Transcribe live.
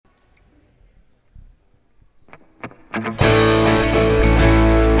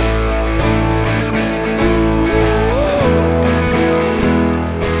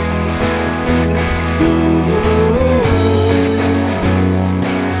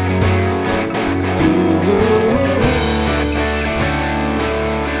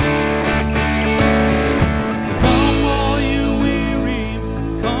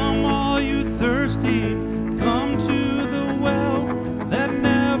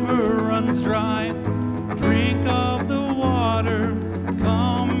dry. Drink of the water,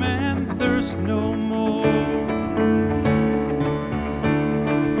 come and thirst no more.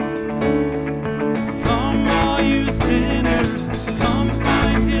 Come all you sinners, come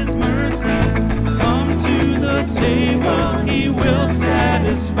find his mercy. Come to the table, he will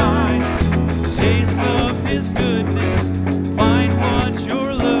satisfy. Taste of his goodness, find what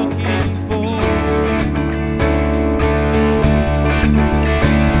you're looking for.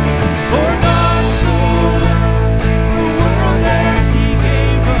 For God so loved the world that he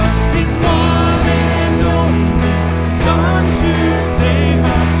gave us his one and only Son to save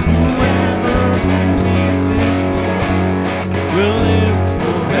us. Whoever believes in him will live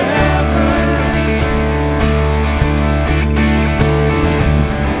forever.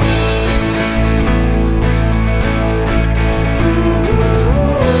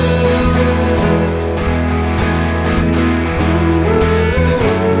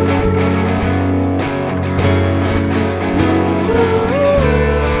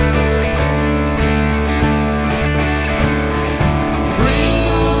 Bring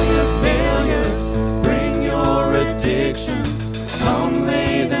all your failures, bring your addictions. Come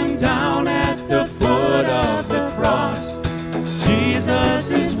lay them down at the foot of the cross.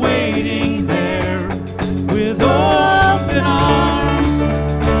 Jesus is waiting there with open arms.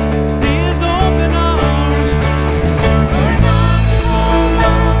 See his open arms. For God so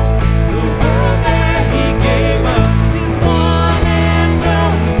loved the world that he gave us his one and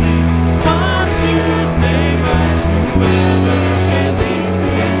only Son to save us. Whoever believes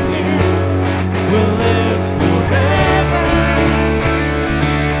in him will live forever.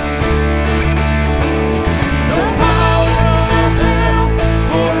 The power of hell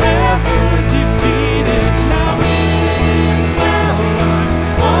forever defeated. Now it is well. I'm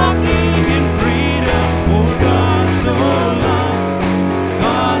walking in freedom. For God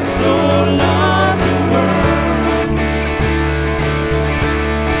so loved the world.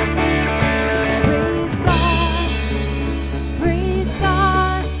 Praise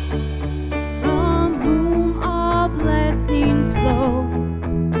God, from whom all blessings flow.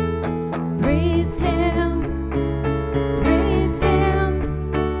 Praise Him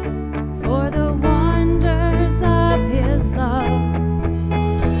for the wonders of His love.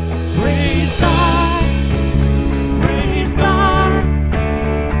 Praise God,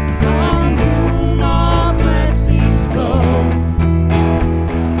 from whom all blessings flow.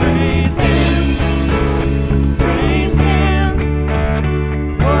 praise him,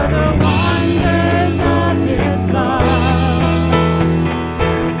 for the wonders of His love.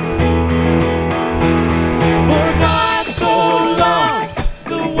 for God so loved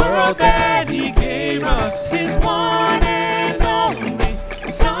the world that he gave us his one and only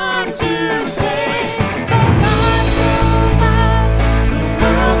Son to save. For God so loved the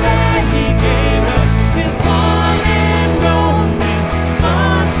world that he gave us his one and only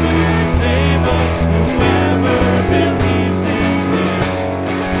Son to save us. Whoever believes in him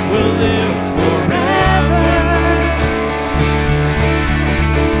will live forever.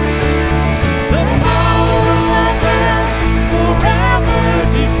 The power of hell forever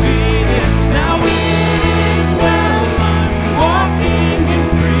defeated. Now it is well. I'm walking in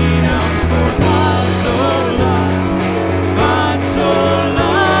freedom. For God so loved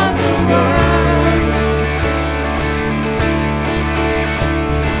the world.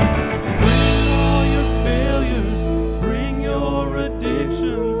 Bring all your failures, bring your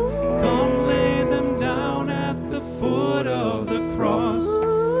addictions. Come lay them down at the foot of the cross.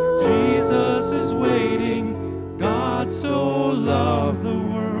 Jesus is waiting. God so loved the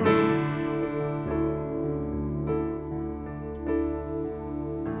world.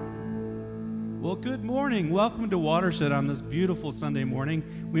 Well, good morning. Welcome to Watershed on this beautiful Sunday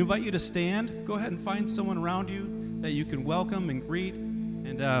morning. We invite you to stand. Go ahead and find someone around you that you can welcome and greet.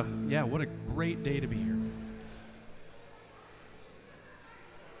 And yeah, what a great day to be here.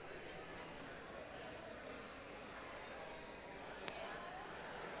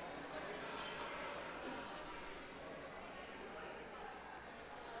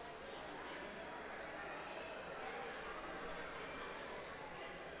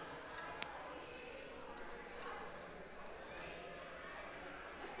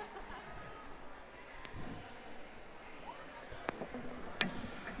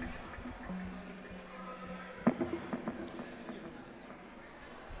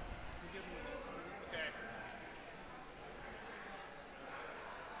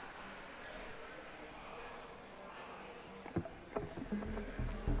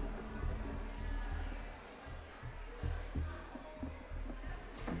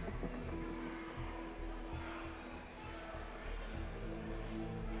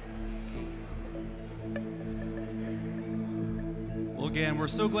 again. We're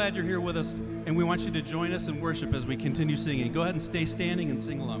so glad you're here with us, and we want you to join us in worship as we continue singing. Go ahead and stay standing and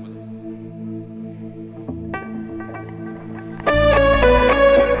sing along with us.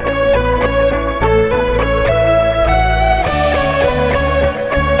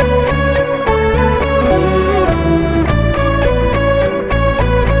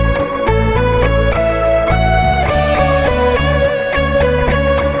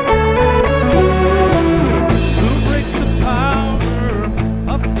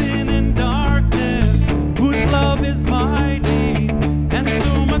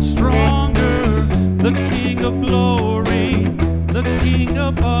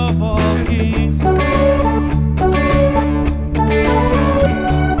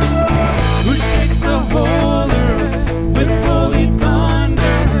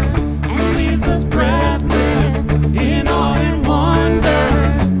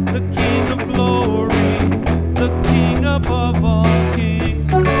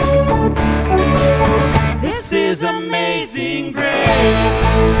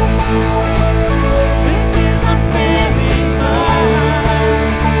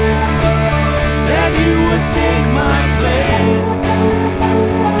 You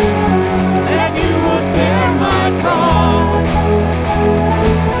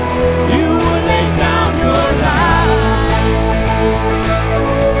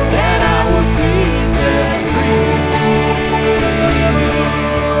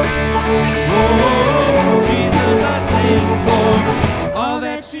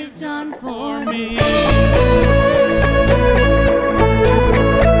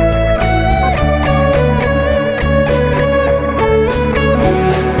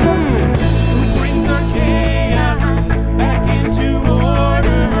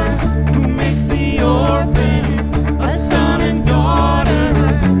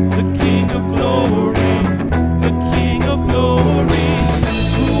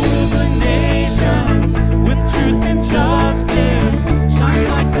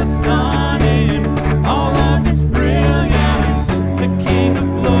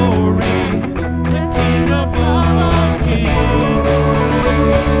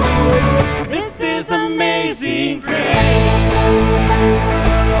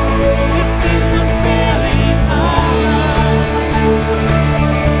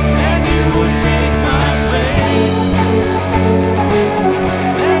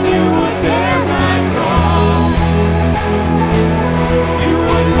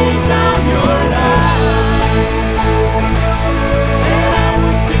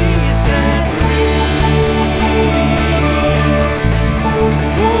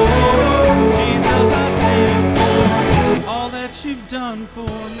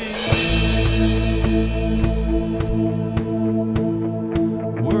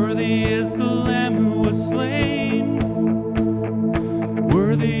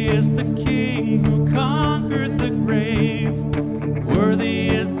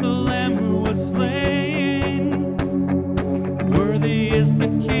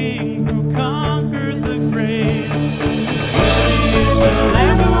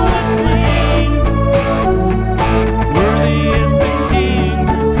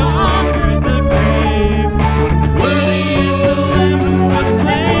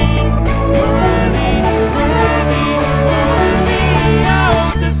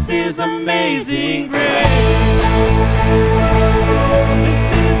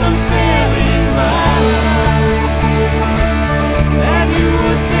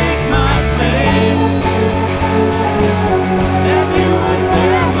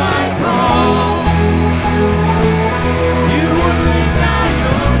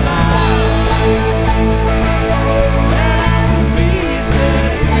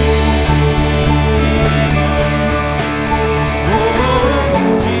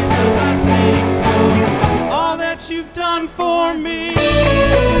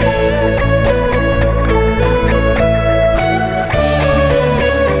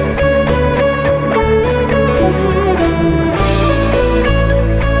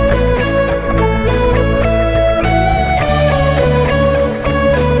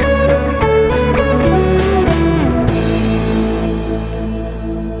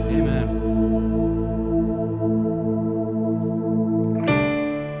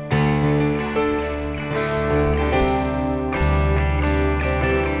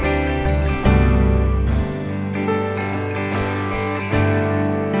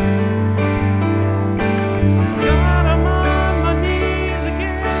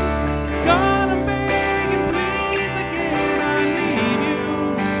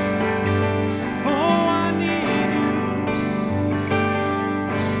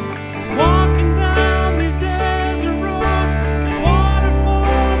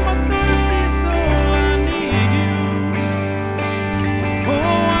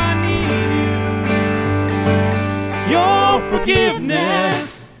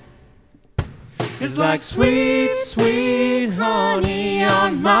is like sweet, sweet honey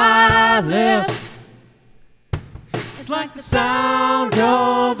on my lips. It's like the sound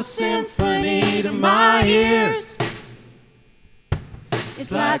of a symphony to my ears.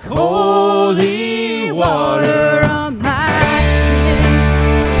 It's like holy water on my skin.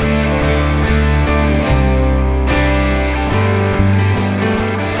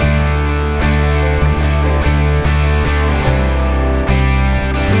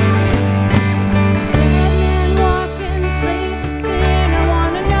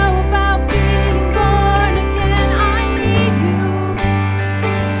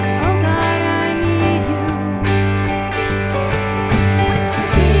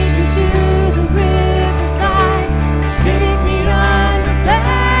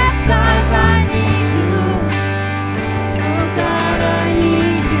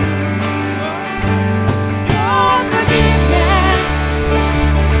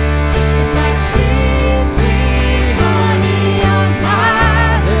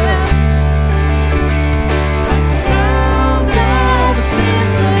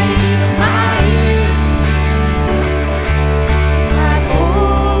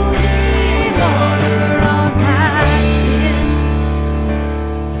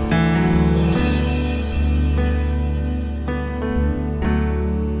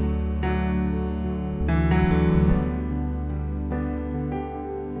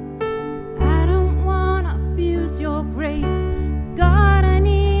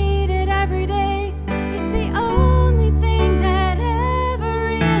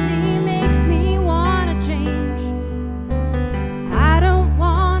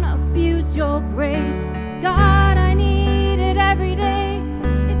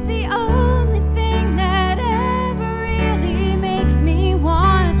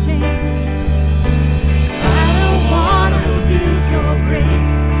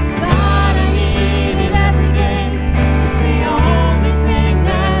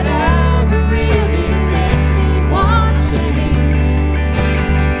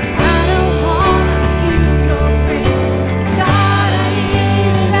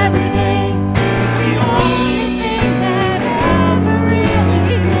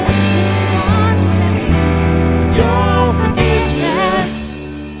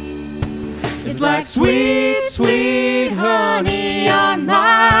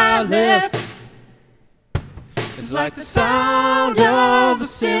 It's like the sound of a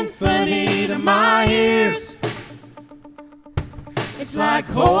symphony to my ears. It's like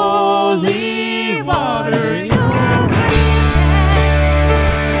holy water in your veins.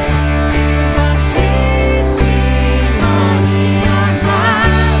 It's like sweet, sweet honey on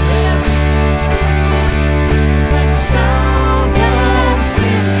my lips. It's like the sound of a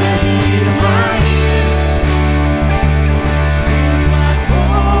symphony to my ears. It's like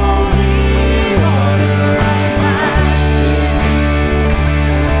holy water on my skin.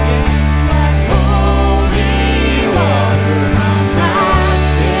 It's like holy water on my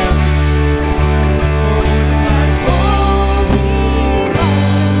skin. Oh, it's like holy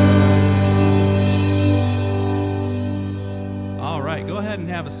water. All right, go ahead and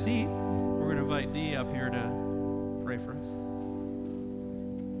have a seat. We're going to invite Dee up here to pray for us.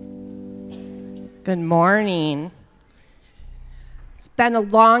 Good morning. It's been a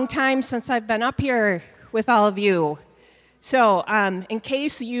long time since I've been up here with all of you. So, in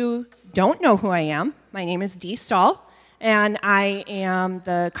case you don't know who I am, my name is Dee Stahl, and I am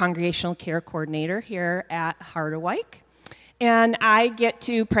the Congregational Care Coordinator here at Harderwyk. And I get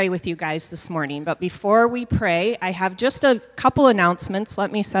to pray with you guys this morning. But before we pray, I have just a couple announcements.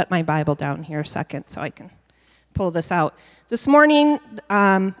 Let me set my Bible down here a second so I can pull this out. This morning,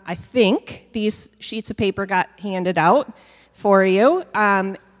 I think these sheets of paper got handed out for you.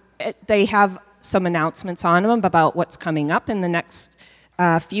 They have some announcements on them about what's coming up in the next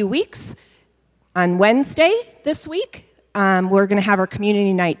few weeks. On Wednesday this week, we're going to have our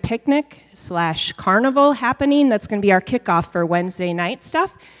community night picnic / carnival happening. That's going to be our kickoff for Wednesday night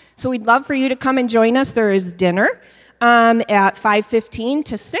stuff. So we'd love for you to come and join us. There is dinner at 5:15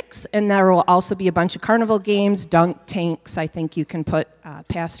 to 6, and there will also be a bunch of carnival games, dunk tanks. I think you can put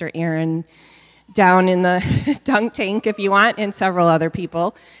Pastor Aaron down in the dunk tank if you want, and several other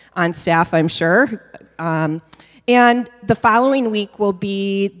people on staff, I'm sure. And the following week will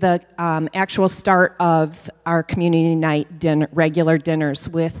be the actual start of our community night dinner, regular dinners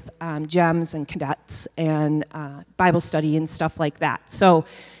with GEMS and cadets and Bible study and stuff like that. So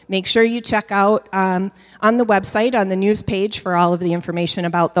make sure you check out on the website, on the news page, for all of the information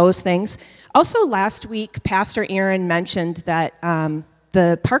about those things. Also, last week, Pastor Aaron mentioned that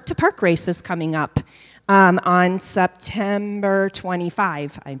the Park to Park race is coming up. on September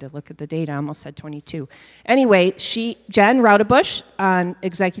 25. I had to look at the date. I almost said 22. Anyway, Jen Raudebush,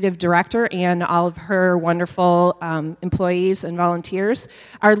 executive director, and all of her wonderful employees and volunteers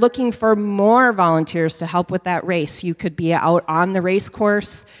are looking for more volunteers to help with that race. You could be out on the race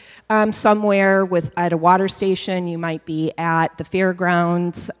course somewhere at a water station. You might be at the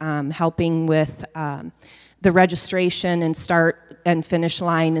fairgrounds helping with the registration and start and finish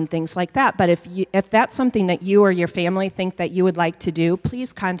line and things like that. But if that's something that you or your family think that you would like to do,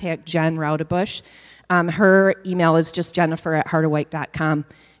 please contact Jen Raudebush. Her email is just jennifer@heartofwhite.com.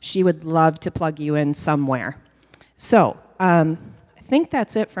 She would love to plug you in somewhere. So I think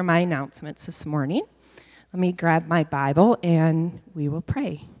that's it for my announcements this morning. Let me grab my Bible and we will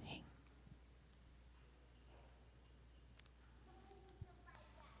pray.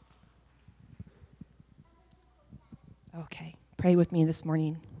 Okay, pray with me this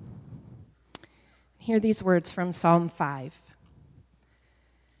morning. Hear these words from Psalm 5.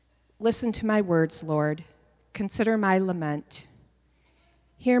 Listen to my words, Lord. Consider my lament.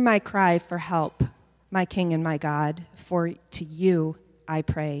 Hear my cry for help, my King and my God, for to you I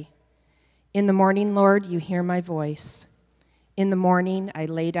pray. In the morning, Lord, you hear my voice. In the morning, I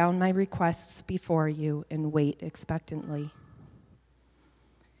lay down my requests before you and wait expectantly.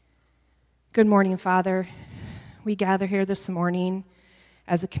 Good morning, Father. We gather here this morning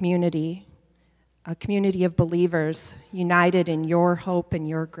as a community of believers united in your hope and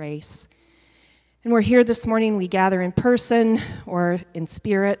your grace. And we're here this morning, we gather in person or in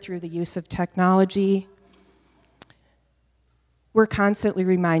spirit through the use of technology. We're constantly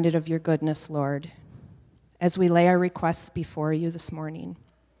reminded of your goodness, Lord, as we lay our requests before you this morning.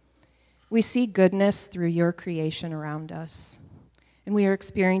 We see goodness through your creation around us, and we are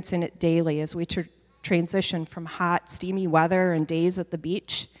experiencing it daily as we transition from hot, steamy weather and days at the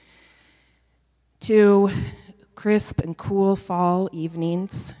beach to crisp and cool fall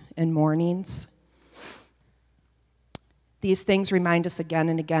evenings and mornings. These things remind us again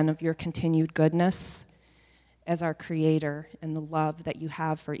and again of your continued goodness as our Creator and the love that you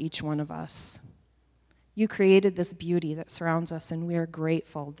have for each one of us. You created this beauty that surrounds us, and we are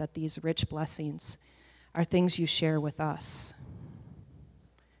grateful that these rich blessings are things you share with us.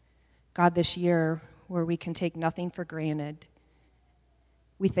 God, this year, where we can take nothing for granted,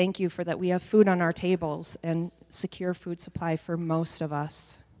 we thank you for that we have food on our tables and secure food supply for most of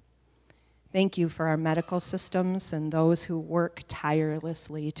us. Thank you for our medical systems and those who work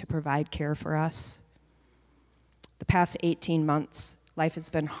tirelessly to provide care for us. The past 18 months, life has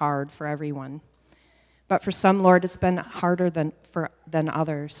been hard for everyone. But for some, Lord, it's been harder than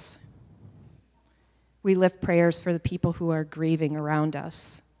others. We lift prayers for the people who are grieving around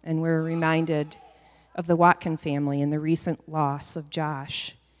us, and we're reminded of the Watkin family and the recent loss of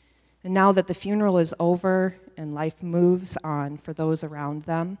Josh. And now that the funeral is over and life moves on for those around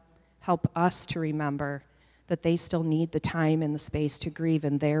them, help us to remember that they still need the time and the space to grieve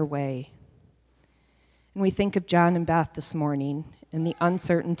in their way. And we think of John and Beth this morning and the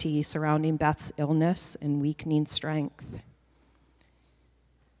uncertainty surrounding Beth's illness and weakening strength.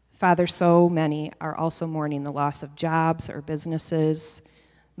 Father, so many are also mourning the loss of jobs or businesses,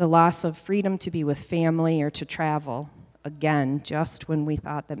 the loss of freedom to be with family or to travel, again, just when we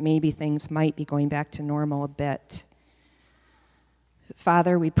thought that maybe things might be going back to normal a bit.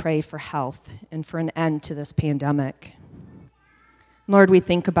 Father, we pray for health and for an end to this pandemic. Lord, we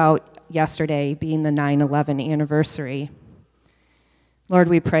think about yesterday being the 9/11 anniversary. Lord,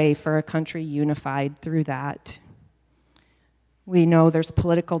 we pray for a country unified through that. We know there's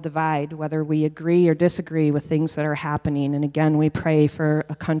political divide, whether we agree or disagree with things that are happening. And again, we pray for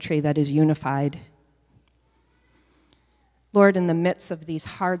a country that is unified. Lord, in the midst of these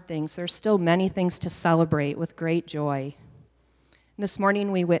hard things, there's still many things to celebrate with great joy. This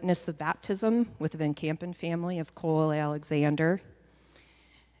morning, we witnessed the baptism with the Van Campen family of Cole Alexander.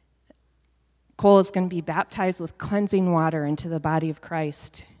 Cole is going to be baptized with cleansing water into the body of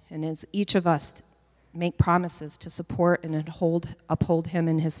Christ. And as each of us make promises to support and uphold him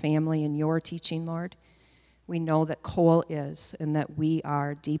and his family in your teaching, Lord, we know that Cole is, and that we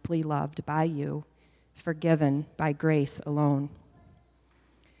are deeply loved by you, forgiven by grace alone.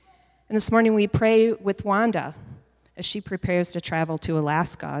 And this morning we pray with Wanda as she prepares to travel to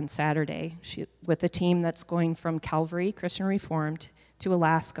Alaska on Saturday with a team that's going from Calvary Christian Reformed to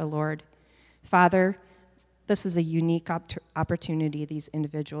Alaska, Lord. Father, this is a unique opportunity these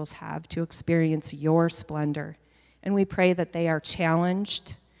individuals have to experience your splendor. And we pray that they are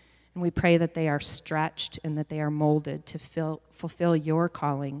challenged, and we pray that they are stretched, and that they are molded to fulfill your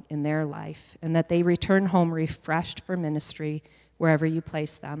calling in their life, and that they return home refreshed for ministry wherever you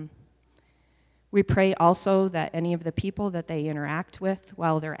place them. We pray also that any of the people that they interact with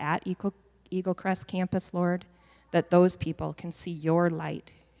while they're at Eagle Crest campus, Lord, that those people can see your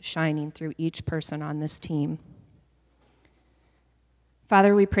light shining through each person on this team.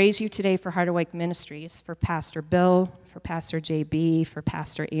 Father, we praise you today for Heart Awake Ministries, for Pastor Bill, for Pastor JB, for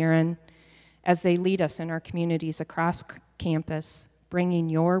Pastor Aaron, as they lead us in our communities across campus, bringing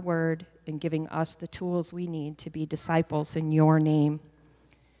your word and giving us the tools we need to be disciples in your name.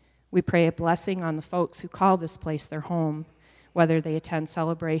 We pray a blessing on the folks who call this place their home, whether they attend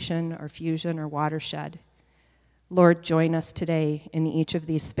Celebration or Fusion or Watershed. Lord, join us today in each of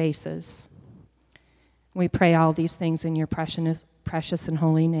these spaces. We pray all these things in your precious and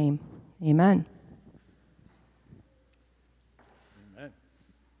holy name. Amen. Amen.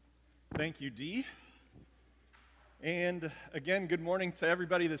 Thank you, Dee. And again, good morning to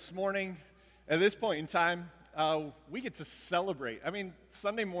everybody this morning. At this point in time, we get to celebrate. I mean,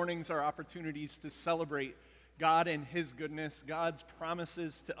 Sunday mornings are opportunities to celebrate God and His goodness, God's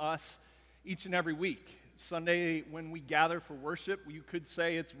promises to us each and every week. Sunday, when we gather for worship, you could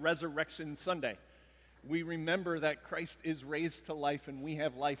say it's Resurrection Sunday. We remember that Christ is raised to life and we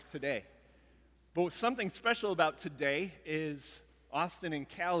have life today. But something special about today is Austin and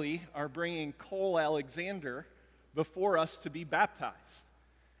Callie are bringing Cole Alexander before us to be baptized.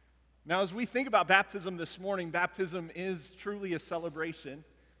 Now, as we think about baptism this morning, baptism is truly a celebration,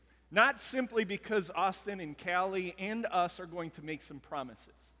 not simply because Austin and Callie and us are going to make some promises.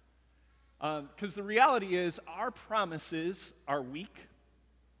 Because the reality is our promises are weak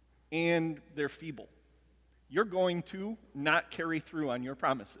and they're feeble. You're going to not carry through on your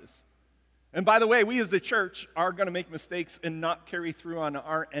promises. And by the way, we as the church are going to make mistakes and not carry through on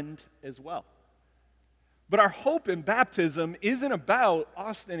our end as well. But our hope in baptism isn't about,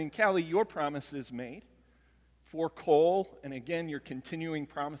 Austin and Callie, your promises made, for Cole, and again, your continuing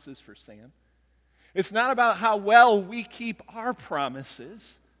promises for Sam. It's not about how well we keep our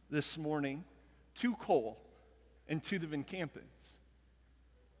promises this morning to Cole and to the Van Campens.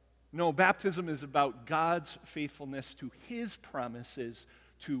 No, baptism is about God's faithfulness to His promises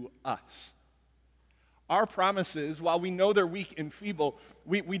to us. Our promises, while we know they're weak and feeble,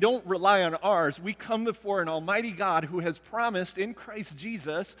 we don't rely on ours. We come before an almighty God who has promised in Christ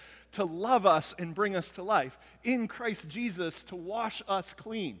Jesus to love us and bring us to life. In Christ Jesus to wash us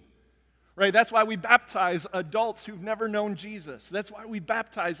clean. Right? That's why we baptize adults who've never known Jesus. That's why we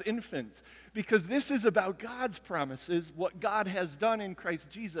baptize infants. Because this is about God's promises, what God has done in Christ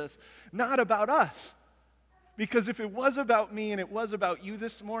Jesus, not about us. Because if it was about me and it was about you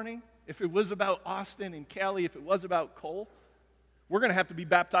this morning, if it was about Austin and Callie, if it was about Cole, we're going to have to be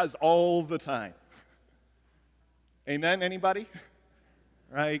baptized all the time. Amen, anybody?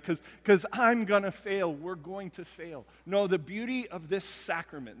 Right? Because I'm going to fail. We're going to fail. No, the beauty of this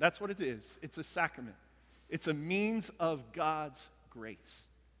sacrament, that's what it is. It's a sacrament. It's a means of God's grace.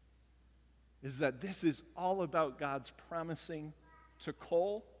 Is that this is all about God's promising to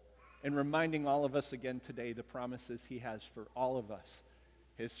Cole and reminding all of us again today the promises He has for all of us,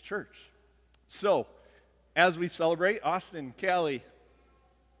 His church. So, as we celebrate, Austin, Callie,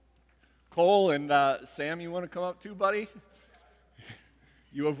 Cole, and Sam, you want to come up too, buddy?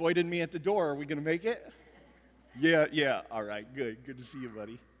 You avoided me at the door. Are we going to make it? Yeah. All right, good. Good to see you,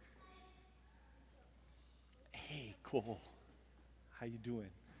 buddy. Hey, Cole. How you doing?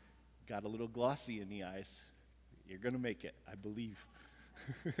 Got a little glossy in the eyes. You're going to make it, I believe.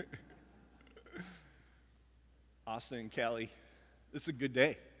 Austin and Callie, this is a good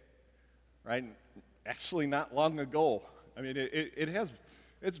day, right? Actually, not long ago. I mean,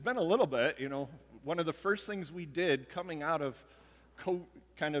 it's been a little bit, you know. One of the first things we did coming out of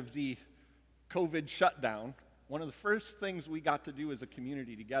kind of the COVID shutdown, one of the first things we got to do as a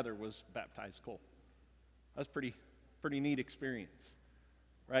community together was baptize Cole. That was pretty neat experience,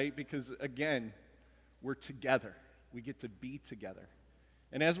 right? Because again, we're together. We get to be together.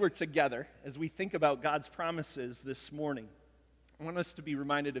 And as we're together, as we think about God's promises this morning, I want us to be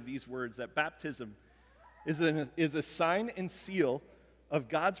reminded of these words, that baptism is a sign and seal of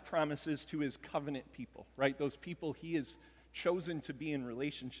God's promises to His covenant people, right? Those people He has chosen to be in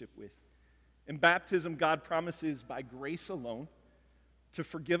relationship with. In baptism, God promises by grace alone to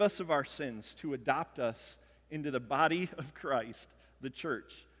forgive us of our sins, to adopt us into the body of Christ, the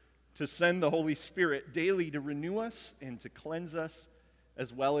church, to send the Holy Spirit daily to renew us and to cleanse us,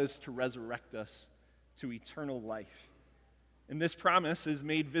 as well as to resurrect us to eternal life. And this promise is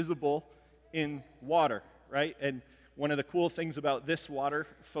made visible in water, right? And one of the cool things about this water,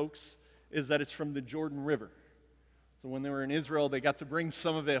 folks, is that it's from the Jordan River. So when they were in Israel, they got to bring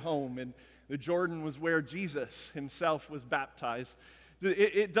some of it home, and the Jordan was where Jesus Himself was baptized.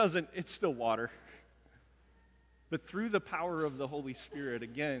 It's still water. But through the power of the Holy Spirit,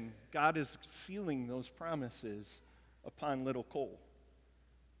 again, God is sealing those promises upon little Cole.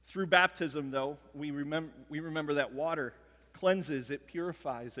 Through baptism, though, we remember that water cleanses, it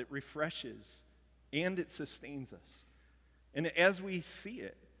purifies, it refreshes, and it sustains us. And as we see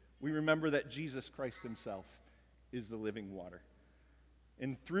it, we remember that Jesus Christ himself is the living water.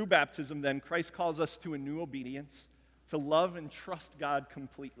 And through baptism, then, Christ calls us to a new obedience, to love and trust God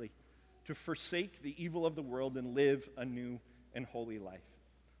completely, to forsake the evil of the world and live a new and holy life.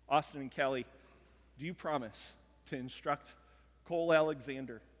 Austin and Kelly, do you promise to instruct Cole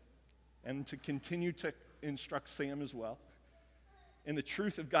Alexander and to continue to instruct Sam as well in the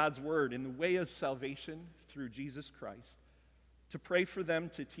truth of God's word, in the way of salvation through Jesus Christ, to pray for them,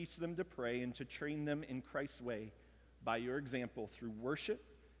 to teach them to pray, and to train them in Christ's way by your example through worship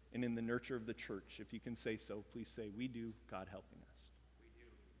and in the nurture of the church? If you can say so, please say, "We do, God helping us." We do.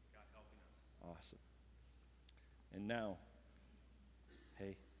 God helping us. Awesome. And now,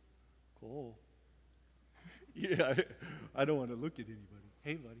 hey, Cole. Yeah, I don't want to look at anybody.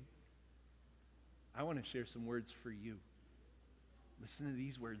 Hey, buddy. I want to share some words for you. Listen to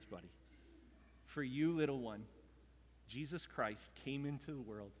these words, buddy. For you, little one, Jesus Christ came into the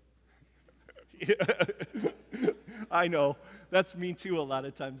world. Yeah. I know. That's me too a lot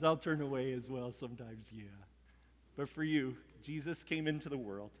of times. I'll turn away as well sometimes, yeah. But for you, Jesus came into the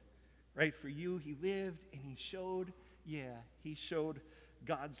world, right? For you, he lived and he showed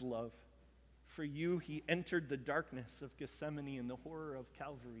God's love. For you, he entered the darkness of Gethsemane and the horror of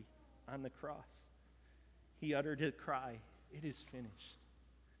Calvary on the cross. He uttered a cry, "It is finished."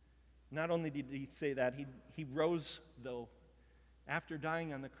 Not only did he say that, he rose, though. After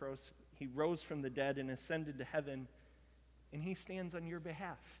dying on the cross, he rose from the dead and ascended to heaven, and he stands on your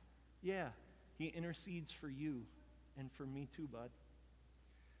behalf. Yeah, he intercedes for you and for me too, bud.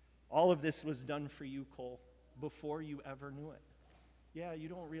 All of this was done for you, Cole, before you ever knew it. Yeah, you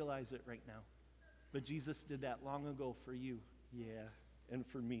don't realize it right now, but Jesus did that long ago for you, yeah, and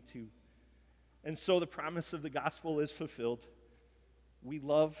for me too. And so the promise of the gospel is fulfilled. We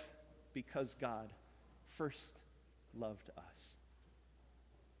love because God first loved us.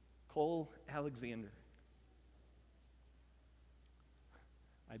 Cole Alexander,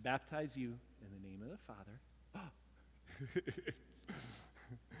 I baptize you in the name of the Father,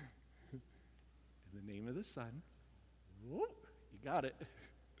 in the name of the Son, you got it,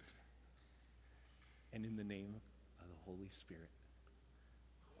 and in the name of the Holy Spirit.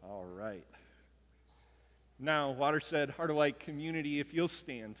 All right. Now, Watershed Hardaway community, if you'll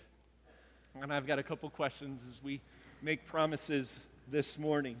stand, and I've got a couple questions as we make promises this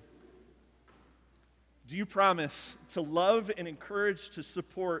morning. Do you promise to love and encourage, to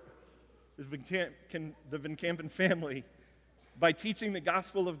support the Van Kampen family by teaching the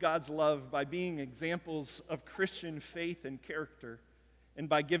gospel of God's love, by being examples of Christian faith and character, and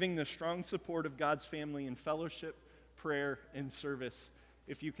by giving the strong support of God's family in fellowship, prayer, and service?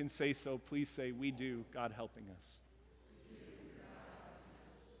 If you can say so, please say, "We do, God helping us."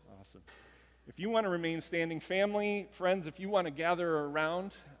 Awesome. If you want to remain standing, family, friends, if you want to gather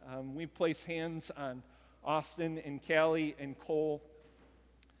around, we place hands on Austin and Callie and Cole.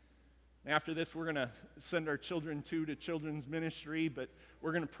 After this, we're going to send our children to children's ministry, but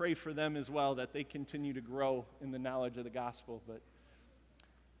we're going to pray for them as well, that they continue to grow in the knowledge of the gospel. But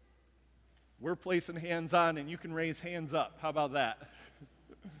we're placing hands on, and you can raise hands up. How about that?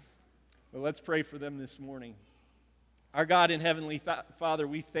 Well, let's pray for them this morning. Our God and Heavenly Father,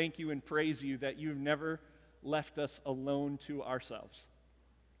 we thank you and praise you that you've never left us alone to ourselves.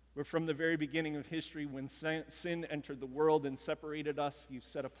 But from the very beginning of history, when sin entered the world and separated us, you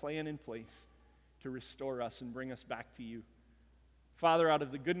set a plan in place to restore us and bring us back to you. Father, out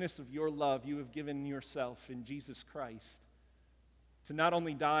of the goodness of your love, you have given yourself in Jesus Christ to not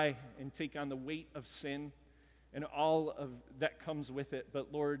only die and take on the weight of sin and all of that comes with it,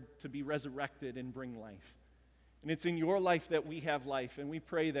 but Lord, to be resurrected and bring life. And it's in your life that we have life, and we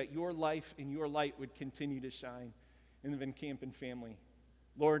pray that your life and your light would continue to shine in the Van Kampen family.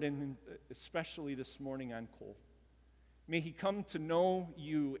 Lord, and especially this morning on Cole. May he come to know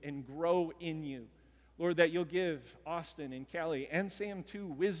you and grow in you. Lord, that you'll give Austin and Callie and Sam too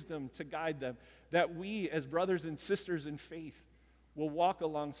wisdom to guide them, that we as brothers and sisters in faith will walk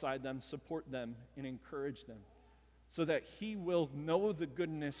alongside them, support them, and encourage them, so that he will know the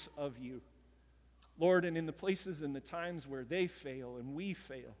goodness of you. Lord, and in the places and the times where they fail and we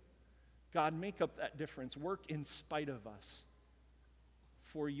fail, God, make up that difference. Work in spite of us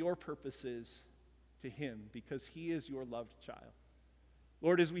for your purposes to him, because he is your loved child.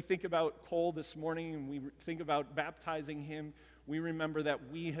 Lord, as we think about Cole this morning and we think about baptizing him, we remember that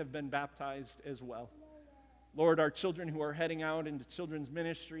we have been baptized as well. Lord, our children who are heading out into children's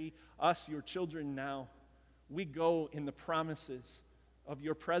ministry, us, your children now, we go in the promises of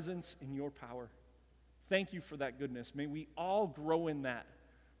your presence and your power. Thank you for that goodness. May we all grow in that,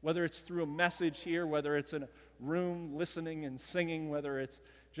 whether it's through a message here, whether it's in a room listening and singing, whether it's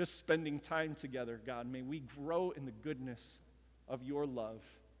just spending time together, God. May we grow in the goodness of your love,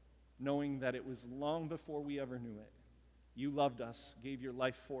 knowing that it was long before we ever knew it. You loved us, gave your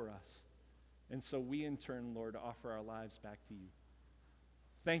life for us. And so we, in turn, Lord, offer our lives back to you.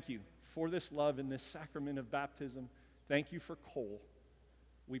 Thank you for this love and this sacrament of baptism. Thank you for Cole.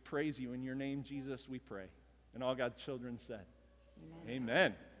 We praise you. In your name, Jesus, we pray. And all God's children said,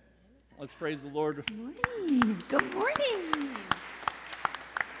 Amen. Let's praise the Lord. Good morning. Good morning.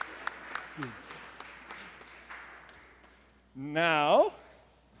 Now,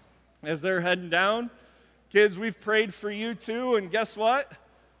 as they're heading down, kids, we've prayed for you too, and guess what?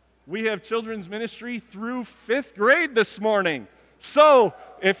 We have children's ministry through 5th grade this morning. So,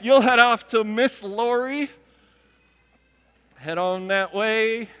 if you'll head off to Miss Lori, head on that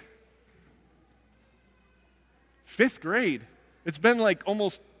way. 5th grade. It's been like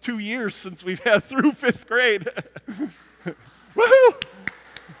almost 2 years since we've had through 5th grade. Woohoo!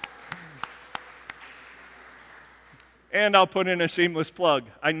 And I'll put in a shameless plug.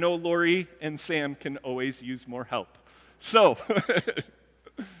 I know Lori and Sam can always use more help. So,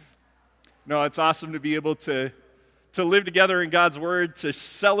 no, it's awesome to be able to live together in God's Word, to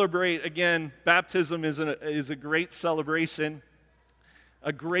celebrate. Again, baptism is a great celebration,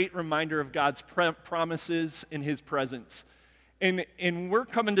 a great reminder of God's promises in His presence. And we're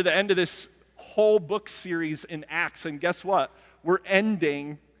coming to the end of this whole book series in Acts, and guess what? We're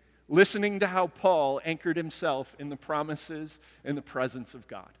ending listening to how Paul anchored himself in the promises and the presence of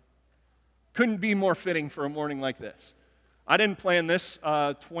God. Couldn't be more fitting for a morning like this. I didn't plan this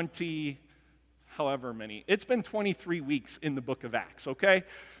however many. It's been 23 weeks in the book of Acts, okay?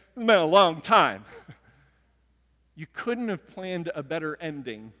 It's been a long time. You couldn't have planned a better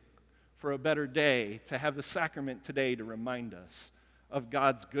ending for a better day to have the sacrament today to remind us of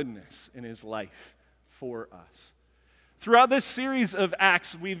God's goodness in His life for us. Throughout this series of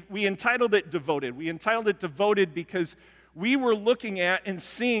Acts, we entitled it Devoted. We entitled it Devoted because we were looking at and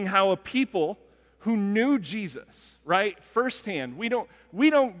seeing how a people who knew Jesus, right, firsthand. We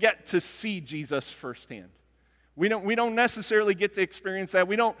don't get to see Jesus firsthand. We don't necessarily get to experience that.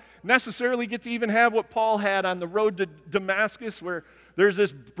 We don't necessarily get to even have what Paul had on the road to Damascus, where there's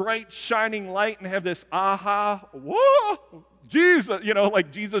this bright, shining light and have this aha, whoa, Jesus,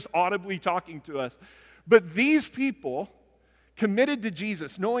 like Jesus audibly talking to us. But these people, committed to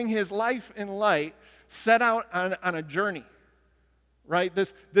Jesus, knowing His life and light, set out on a journey, right?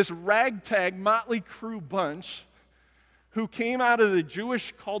 This ragtag, motley crew bunch who came out of the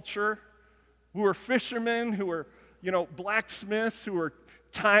Jewish culture, who were fishermen, who were, blacksmiths, who were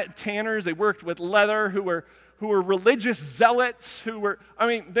tanners, they worked with leather, who were religious zealots,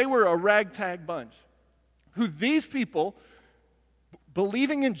 they were a ragtag bunch. Who these people,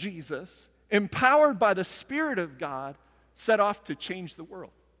 believing in Jesus, empowered by the Spirit of God, set off to change the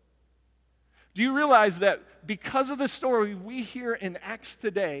world. Do you realize that because of the story we hear in Acts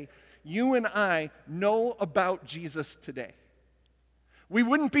today, you and I know about Jesus today? We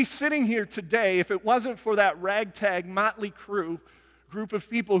wouldn't be sitting here today if it wasn't for that ragtag, motley group of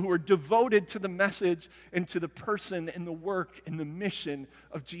people who are devoted to the message and to the person and the work and the mission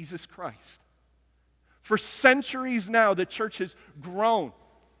of Jesus Christ. For centuries now, the church has grown.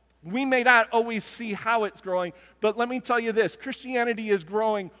 We may not always see how it's growing, but let me tell you this, Christianity is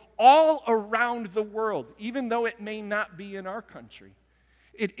growing all around the world, even though it may not be in our country.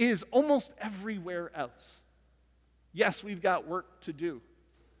 It is almost everywhere else. Yes, we've got work to do.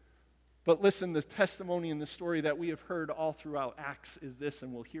 But listen, the testimony and the story that we have heard all throughout Acts is this,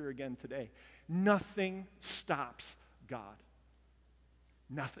 and we'll hear again today. Nothing stops God.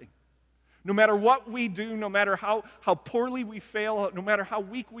 Nothing. No matter what we do, no matter how poorly we fail, no matter how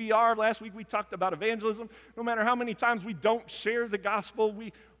weak we are. Last week we talked about evangelism. No matter how many times we don't share the gospel,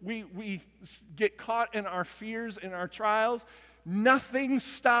 we get caught in our fears and our trials. Nothing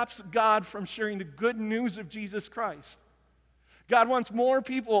stops God from sharing the good news of Jesus Christ. God wants more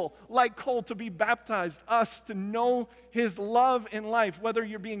people like Cole to be baptized, us to know His love in life, whether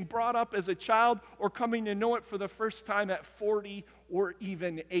you're being brought up as a child or coming to know it for the first time at 40 or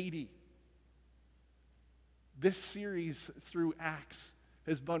even 80. This series through Acts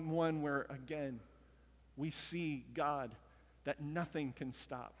has been one where, again, we see God, that nothing can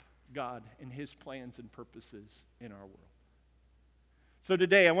stop God and His plans and purposes in our world. So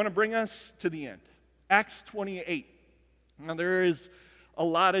today, I want to bring us to the end. Acts 28. Now, there is a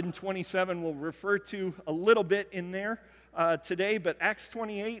lot in 27 we'll refer to a little bit in there today, but Acts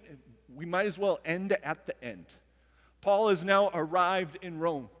 28, we might as well end at the end. Paul has now arrived in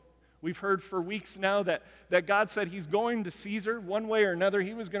Rome. We've heard for weeks now that God said he's going to Caesar. One way or another,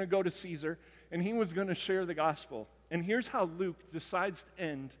 he was going to go to Caesar, and he was going to share the gospel. And here's how Luke decides to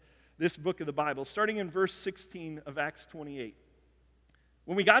end this book of the Bible, starting in verse 16 of Acts 28.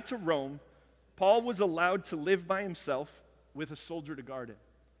 When we got to Rome, Paul was allowed to live by himself with a soldier to guard him.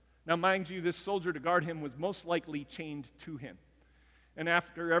 Now, mind you, this soldier to guard him was most likely chained to him. And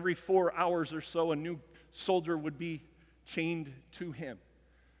after every 4 hours or so, a new soldier would be chained to him.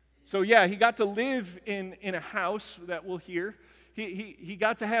 So yeah, he got to live in a house that we'll hear. He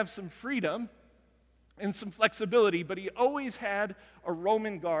got to have some freedom and some flexibility, but he always had a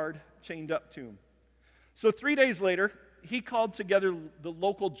Roman guard chained up to him. So 3 days later, he called together the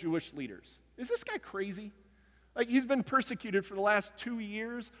local Jewish leaders. Is this guy crazy? Like, he's been persecuted for the last 2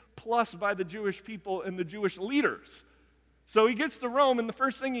 years, plus by the Jewish people and the Jewish leaders. So he gets to Rome, and the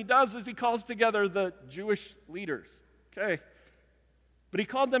first thing he does is he calls together the Jewish leaders. Okay. But he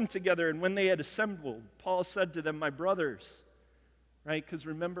called them together, and when they had assembled, Paul said to them, "My brothers," right? Because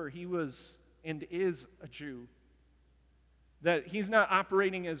remember, he was and is a Jew. That he's not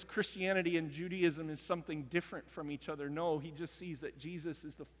operating as Christianity and Judaism as something different from each other. No, he just sees that Jesus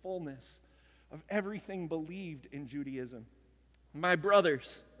is the fullness of everything believed in Judaism. "My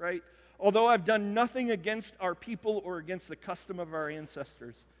brothers," right? "Although I've done nothing against our people or against the custom of our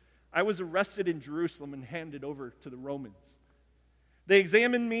ancestors, I was arrested in Jerusalem and handed over to the Romans. They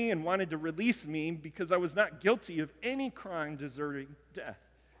examined me and wanted to release me because I was not guilty of any crime deserving death.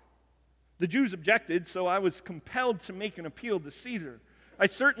 The Jews objected, so I was compelled to make an appeal to Caesar. I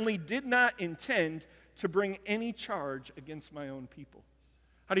certainly did not intend to bring any charge against my own people."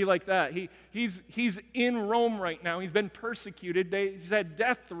 How do you like that? He's in Rome right now. He's been persecuted. He's had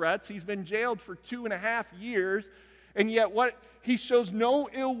death threats. He's been jailed for 2.5 years. And yet he shows no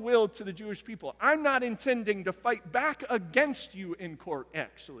ill will to the Jewish people. "I'm not intending to fight back against you in court,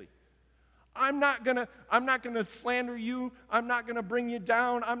 actually. I'm not gonna slander you. I'm not gonna bring you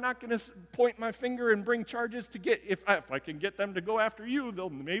down. I'm not gonna point my finger and bring charges to get, if I can get them to go after you, they'll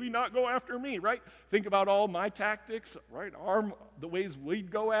maybe not go after me," right? Think about all my tactics, right? The ways we'd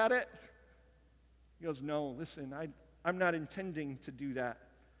go at it. He goes, "No, listen, I'm not intending to do that.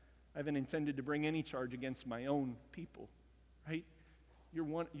 I haven't intended to bring any charge against my own people," right?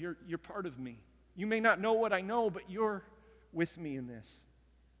 You're part of me. You may not know what I know, but you're with me in this.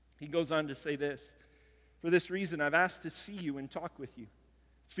 He goes on to say this, "For this reason, I've asked to see you and talk with you.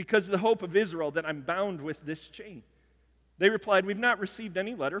 It's because of the hope of Israel that I'm bound with this chain." They replied, "We've not received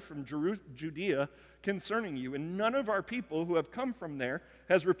any letter from Judea concerning you, and none of our people who have come from there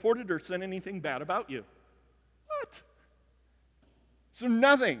has reported or said anything bad about you." What? So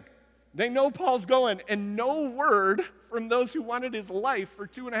nothing. They know Paul's going, and no word from those who wanted his life for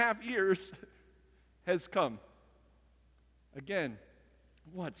 2.5 years has come. Again,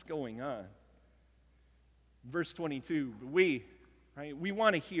 what's going on? Verse 22, we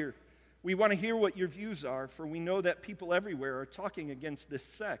want to hear. We want to hear what your views are, for we know that people everywhere are talking against this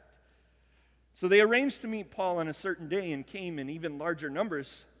sect. So they arranged to meet Paul on a certain day and came in even larger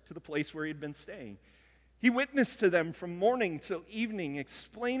numbers to the place where he had been staying. He witnessed to them from morning till evening,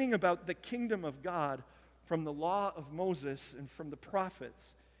 explaining about the kingdom of God from the law of Moses and from the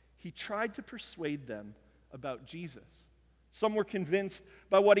prophets. He tried to persuade them about Jesus. Some were convinced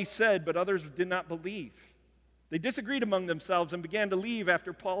by what he said, but others did not believe. They disagreed among themselves and began to leave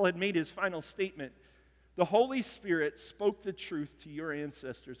after Paul had made his final statement. "The Holy Spirit spoke the truth to your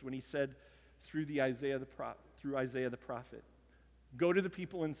ancestors when he said through Isaiah the prophet, 'Go to the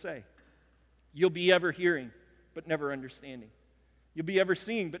people and say, you'll be ever hearing, but never understanding. You'll be ever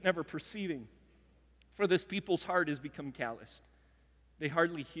seeing, but never perceiving. For this people's heart has become calloused. They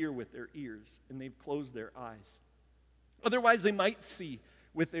hardly hear with their ears, and they've closed their eyes. Otherwise they might see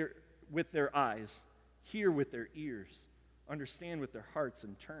with their eyes, hear with their ears, understand with their hearts,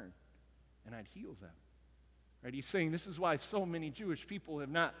 and turn, and I'd heal them." Right? He's saying this is why so many Jewish people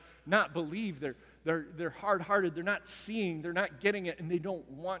have not believed. They're hard-hearted. They're not seeing. They're not getting it, and they don't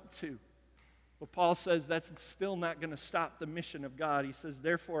want to. But Paul says that's still not going to stop the mission of God. He says,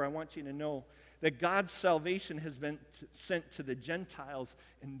 "Therefore, I want you to know that God's salvation has been sent to the Gentiles,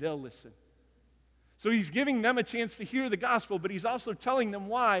 and they'll listen." So he's giving them a chance to hear the gospel, but he's also telling them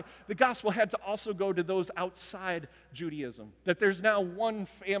why the gospel had to also go to those outside Judaism. That there's now one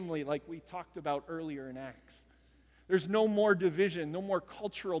family, like we talked about earlier in Acts. There's no more division, no more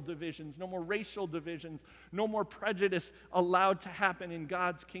cultural divisions, no more racial divisions, no more prejudice allowed to happen in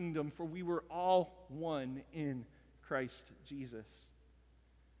God's kingdom, for we were all one in Christ Jesus.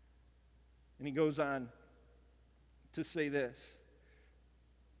 And he goes on to say this.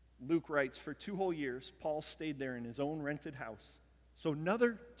 Luke writes, for 2 whole years, Paul stayed there in his own rented house. So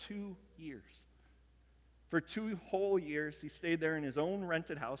another 2 years. For 2 whole years, he stayed there in his own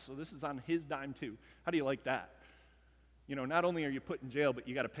rented house. So this is on his dime too. How do you like that? You know, not only are you put in jail, but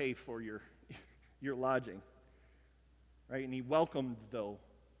you got to pay for your lodging. Right? And he welcomed, though,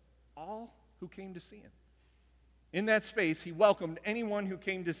 all who came to see him. In that space, he welcomed anyone who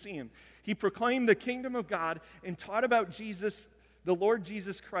came to see him. He proclaimed the kingdom of God and taught about Jesus, the Lord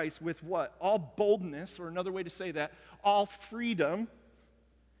Jesus Christ, with what? All boldness, or another way to say that, all freedom,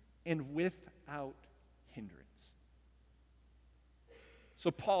 and without hindrance. So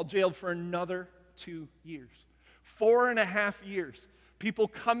Paul jailed for another 2 years. 4.5 years. People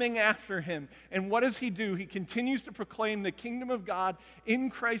coming after him. And what does he do? He continues to proclaim the kingdom of God in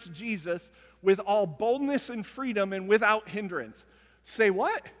Christ Jesus with all boldness and freedom and without hindrance. Say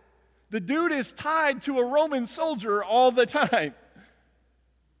what? The dude is tied to a Roman soldier all the time.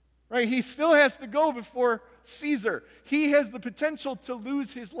 Right? He still has to go before Caesar. He has the potential to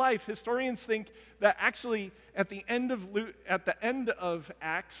lose his life. Historians think that actually at the end of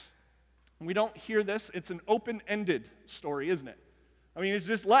Acts, we don't hear this. It's an open-ended story, isn't it? I mean, it's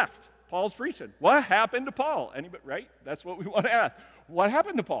just left. Paul's preaching. What happened to Paul? Anybody, right? That's what we want to ask. What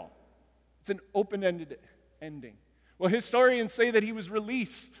happened to Paul? It's an open-ended ending. Well, historians say that he was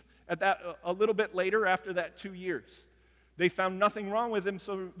released a little bit later after that 2 years. They found nothing wrong with him,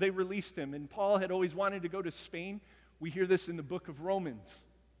 so they released him. And Paul had always wanted to go to Spain. We hear this in the book of Romans.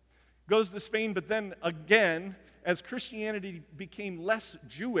 Goes to Spain, but then again, as Christianity became less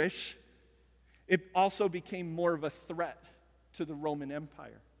Jewish, it also became more of a threat to the Roman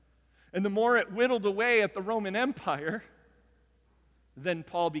Empire. And the more it whittled away at the Roman Empire, then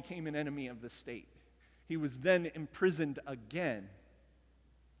Paul became an enemy of the state. He was then imprisoned again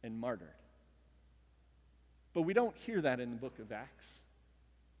and martyred. But we don't hear that in the book of Acts.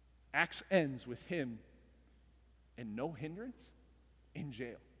 Acts ends with him and no hindrance in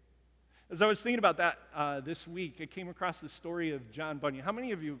jail. As I was thinking about that this week, I came across the story of John Bunyan. How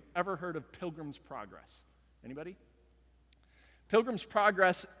many of you have ever heard of Pilgrim's Progress? Anybody? Pilgrim's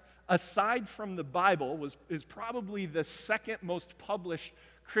Progress, aside from the Bible, is probably the second most published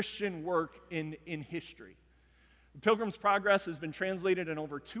Christian work in history. Pilgrim's Progress has been translated in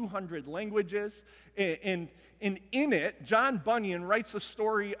over 200 languages, and in it, John Bunyan writes a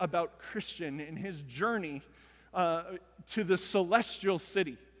story about Christian and his journey to the celestial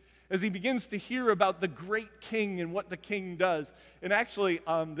city as he begins to hear about the great king and what the king does. And actually,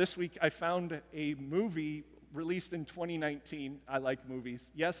 this week I found a movie released in 2019. I like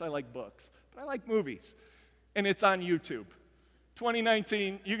movies. Yes, I like books, but I like movies. And it's on YouTube.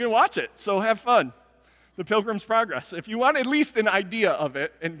 2019, you can watch it, so have fun. The Pilgrim's Progress. If you want at least an idea of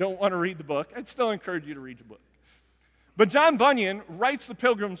it and don't want to read the book, I'd still encourage you to read the book. But John Bunyan writes The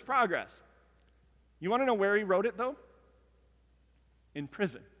Pilgrim's Progress. You want to know where he wrote it, though? In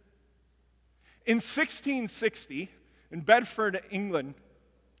prison. In 1660, in Bedford, England,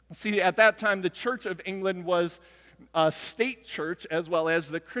 see, at that time, the Church of England was a state church as well as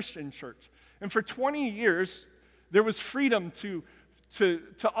the Christian church. And for 20 years, there was freedom to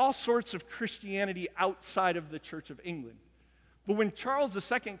all sorts of Christianity outside of the Church of England. But when Charles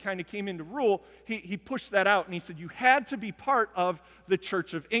II kind of came into rule, he pushed that out, and he said you had to be part of the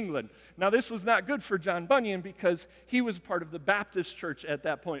Church of England. Now, this was not good for John Bunyan because he was part of the Baptist church at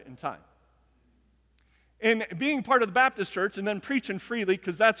that point in time. And being part of the Baptist church and then preaching freely,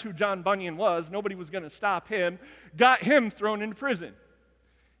 because that's who John Bunyan was, nobody was going to stop him, got him thrown into prison.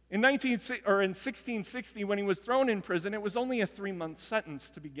 In 1660, when he was thrown in prison, it was only a 3-month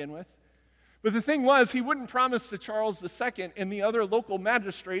sentence to begin with. But the thing was, he wouldn't promise to Charles II and the other local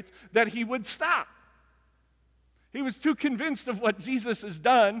magistrates that he would stop. He was too convinced of what Jesus has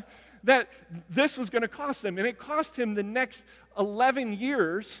done that this was going to cost him. And it cost him the next 11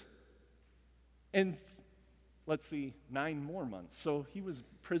 years and, 9 more months. So he was in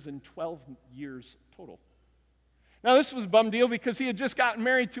prison 12 years total. Now, this was a bum deal because he had just gotten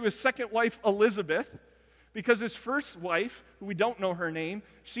married to his second wife, Elizabeth, because his first wife, who we don't know her name,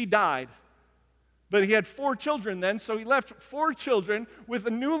 she died. But he had 4 children then, so he left 4 children with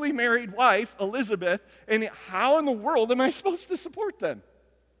a newly married wife, Elizabeth, and how in the world am I supposed to support them?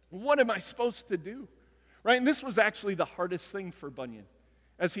 What am I supposed to do? Right? And this was actually the hardest thing for Bunyan.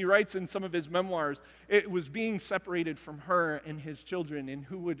 As he writes in some of his memoirs, it was being separated from her and his children, and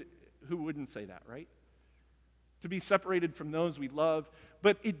who wouldn't say that, right? To be separated from those we love,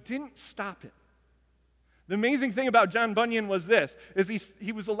 but it didn't stop him. The amazing thing about John Bunyan was this, is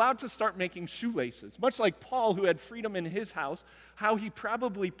he was allowed to start making shoelaces, much like Paul, who had freedom in his house, how he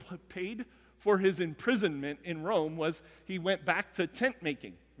probably paid for his imprisonment in Rome was he went back to tent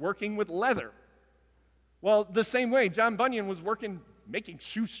making, working with leather. Well, the same way, John Bunyan was making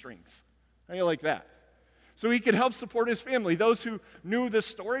shoestrings. How do you like that? So he could help support his family. Those who knew this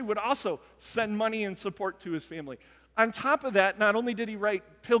story would also send money and support to his family. On top of that, not only did he write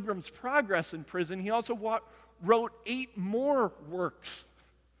Pilgrim's Progress in prison, he also wrote 8 more works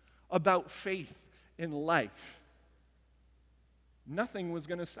about faith in life. Nothing was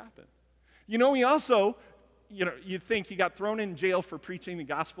going to stop him. He also, you'd think he got thrown in jail for preaching the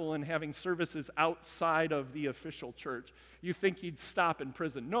gospel and having services outside of the official church. You think he'd stop in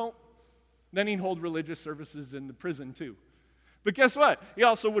prison. No. Then he'd hold religious services in the prison too. But guess what? He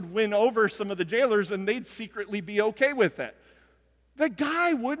also would win over some of the jailers and they'd secretly be okay with it. The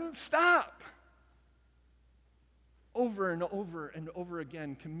guy wouldn't stop. Over and over and over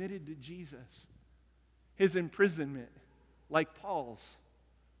again, committed to Jesus. His imprisonment, like Paul's,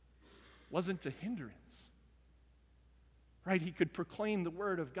 wasn't a hindrance. Right? He could proclaim the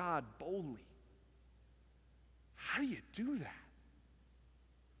word of God boldly. How do you do that?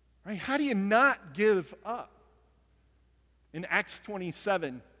 Right? How do you not give up? In Acts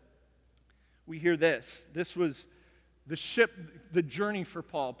 27, we hear this. This was the journey for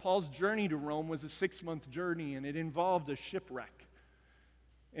Paul. Paul's journey to Rome was a 6-month journey, and it involved a shipwreck.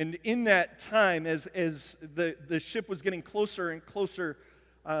 And in that time, as the ship was getting closer and closer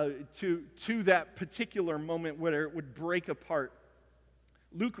to that particular moment where it would break apart,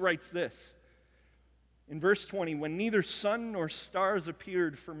 Luke writes this. In verse 20, when neither sun nor stars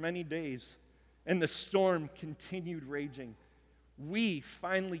appeared for many days, and the storm continued raging, we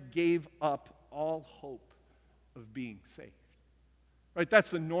finally gave up all hope of being saved. Right? That's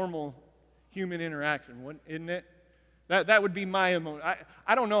the normal human interaction, isn't it? That would be my emotion.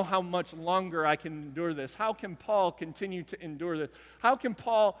 I don't know how much longer I can endure this. How can Paul continue to endure this? How can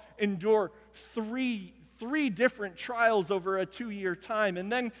Paul endure three different trials over a 2-year time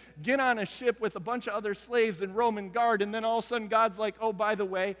and then get on a ship with a bunch of other slaves and Roman guard, and then all of a sudden God's like, oh, by the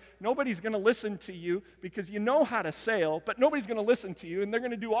way, nobody's going to listen to you because you know how to sail, but nobody's going to listen to you, and they're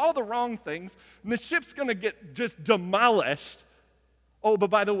going to do all the wrong things, and the ship's going to get just demolished. Oh, but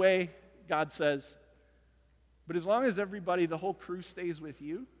by the way, God says, but as long as everybody, the whole crew stays with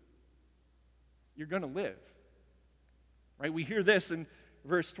you, you're going to live. Right? We hear this in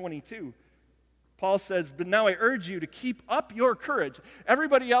verse 22. Paul says, but now I urge you to keep up your courage.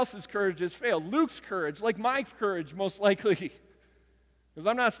 Everybody else's courage has failed. Luke's courage, like my courage, most likely. Because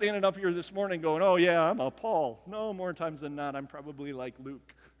I'm not standing up here this morning going, oh yeah, I'm a Paul. No, more times than not, I'm probably like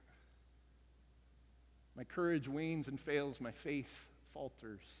Luke. My courage wanes and fails. My faith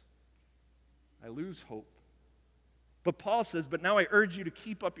falters. I lose hope. But Paul says, but now I urge you to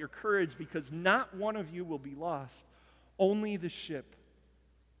keep up your courage because not one of you will be lost. Only the ship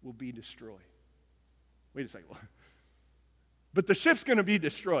will be destroyed. Wait a second. But the ship's going to be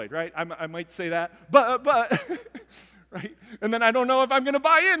destroyed, right? I might say that. But right? And then I don't know if I'm going to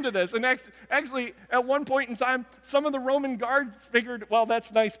buy into this. And actually, at one point in time, some of the Roman guard figured, well,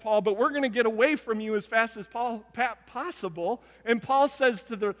 that's nice, Paul, but we're going to get away from you as fast as possible. And Paul says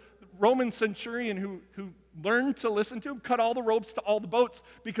to the Roman centurion who learned to listen to him, cut all the ropes to all the boats,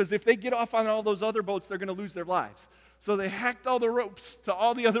 because if they get off on all those other boats, they're going to lose their lives. So they hacked all the ropes to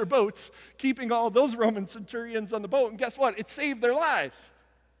all the other boats, keeping all those Roman centurions on the boat. And guess what? It saved their lives.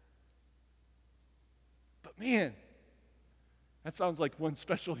 But man, that sounds like one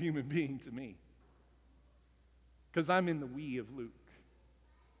special human being to me. Because I'm in the we of Luke.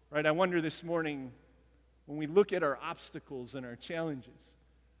 Right? I wonder this morning, when we look at our obstacles and our challenges,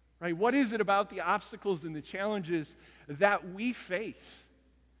 right? What is it about the obstacles and the challenges that we face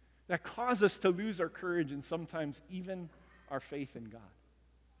that cause us to lose our courage and sometimes even our faith in God?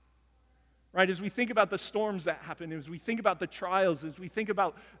 Right? As we think about the storms that happen, as we think about the trials, as we think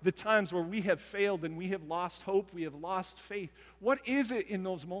about the times where we have failed and we have lost hope, we have lost faith, what is it in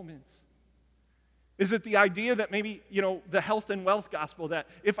those moments? Is it the idea that maybe, the health and wealth gospel, that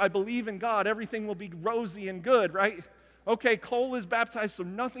if I believe in God, everything will be rosy and good, right? Okay, Cole is baptized, so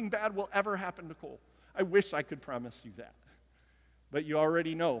nothing bad will ever happen to Cole. I wish I could promise you that. But you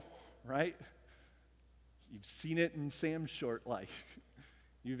already know, right? You've seen it in Sam's short life.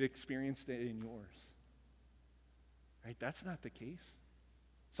 You've experienced it in yours. Right? That's not the case.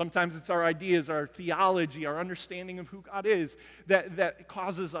 Sometimes it's our ideas, our theology, our understanding of who God is that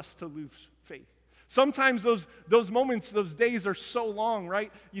causes us to lose faith. Sometimes those moments, those days are so long,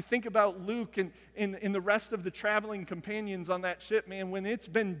 right? You think about Luke and the rest of the traveling companions on that ship, man, when it's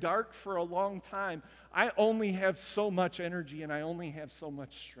been dark for a long time, I only have so much energy and I only have so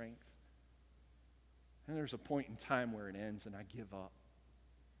much strength. And there's a point in time where it ends and I give up.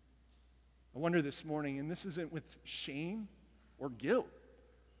 I wonder this morning, and this isn't with shame or guilt.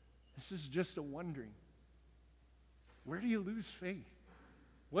 This is just a wondering. Where do you lose faith?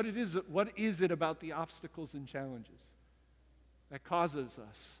 What is it about the obstacles and challenges that causes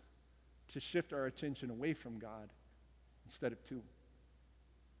us to shift our attention away from God instead of to Him?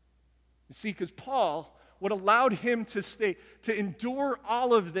 You see, because Paul, what allowed him to endure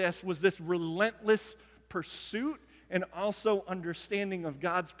all of this was this relentless pursuit and also understanding of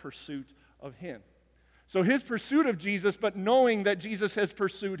God's pursuit of him. So his pursuit of Jesus, but knowing that Jesus has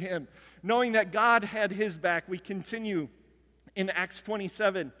pursued him, knowing that God had his back. We continue in Acts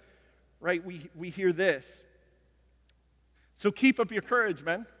 27, right? We hear this. So keep up your courage,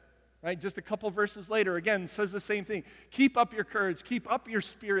 men. Right? Just a couple verses later, again, says the same thing. Keep up your courage. Keep up your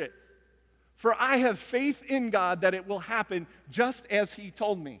spirit. For I have faith in God that it will happen just as He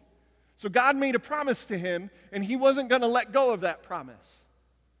told me. So God made a promise to him, and he wasn't going to let go of that promise.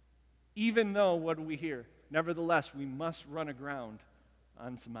 Even though, what do we hear? Nevertheless, we must run aground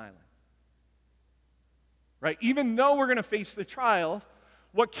on some island. Right? Even though we're going to face the trial,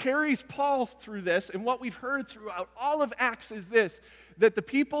 what carries Paul through this, and what we've heard throughout all of Acts is this, that the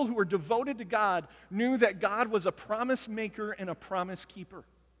people who were devoted to God knew that God was a promise maker and a promise keeper.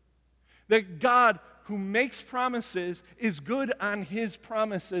 That God, who makes promises, is good on His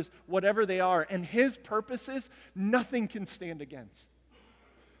promises, whatever they are, and His purposes, nothing can stand against.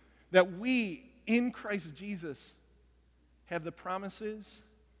 That we, in Christ Jesus, have the promises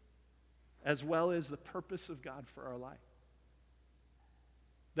as well as the purpose of God for our life.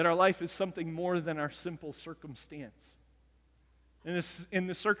 That our life is something more than our simple circumstance. In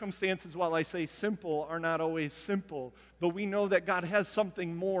the circumstances, while I say simple, are not always simple, but we know that God has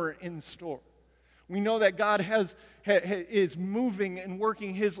something more in store. We know that God is moving and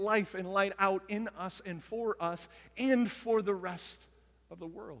working His life and light out in us and for the rest of the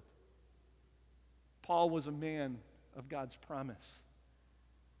world. Paul was a man of God's promise,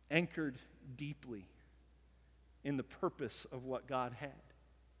 anchored deeply in the purpose of what God had.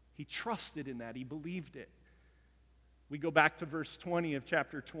 He trusted in that. He believed it. We go back to verse 20 of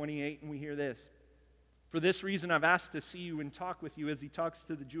chapter 28, and we hear this. For this reason I've asked to see you and talk with you, as he talks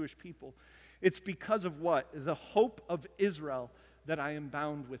to the Jewish people. It's because of what? The hope of Israel that I am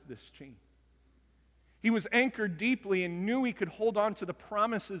bound with this chain. He was anchored deeply and knew he could hold on to the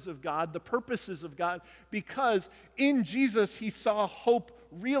promises of God, the purposes of God, because in Jesus he saw hope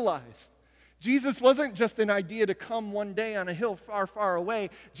realized. Jesus wasn't just an idea to come one day on a hill far, far away.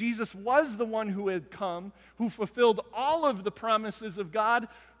 Jesus was the one who had come, who fulfilled all of the promises of God,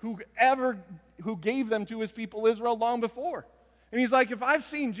 who gave them to His people Israel long before. And he's like, if I've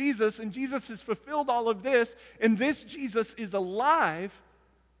seen Jesus, and Jesus has fulfilled all of this, and this Jesus is alive,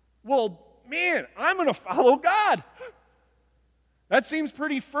 well, man, I'm going to follow God. That seems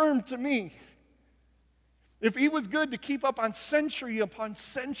pretty firm to me. If He was good to keep up on century upon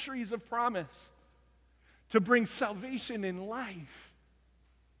centuries of promise to bring salvation in life,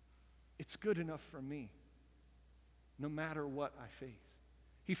 it's good enough for me, no matter what I face.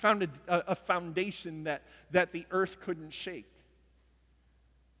 He found a foundation that the earth couldn't shake,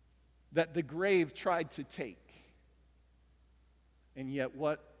 that the grave tried to take. And yet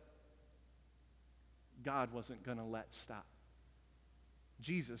what God wasn't going to let stop.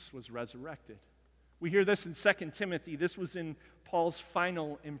 Jesus was resurrected. We hear this in 2 Timothy. This was in Paul's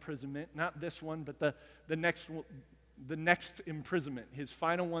final imprisonment. Not this one, but the next imprisonment. His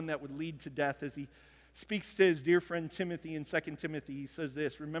final one that would lead to death. As he speaks to his dear friend Timothy in 2 Timothy, he says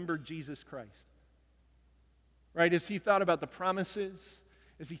this, remember Jesus Christ. Right? As he thought about the promises,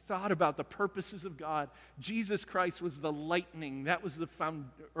 as he thought about the purposes of God, Jesus Christ was the lightning. That was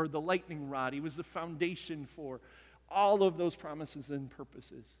the lightning rod. He was the foundation for all of those promises and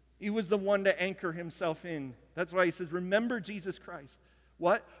purposes. He was the one to anchor himself in. That's why he says, remember Jesus Christ.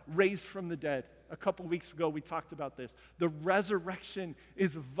 What? Raised from the dead. A couple weeks ago we talked about this. The resurrection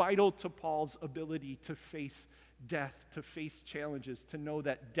is vital to Paul's ability to face death, to face challenges, to know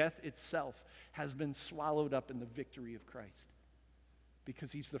that death itself has been swallowed up in the victory of Christ.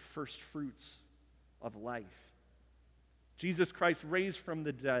 Because He's the first fruits of life. Jesus Christ, raised from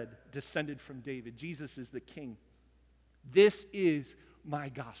the dead, descended from David. Jesus is the King. This is my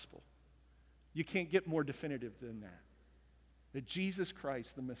gospel. You can't get more definitive than that. That Jesus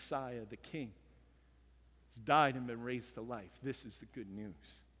Christ, the Messiah, the King, has died and been raised to life. This is the good news.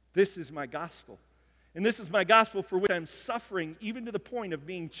 This is my gospel. And this is my gospel for which I'm suffering, even to the point of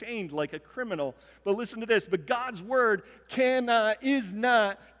being chained like a criminal. But listen to this. But God's word is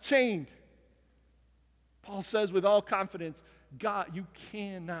not chained. Paul says with all confidence, God, you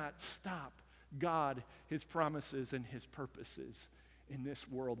cannot stop God, His promises, and His purposes in this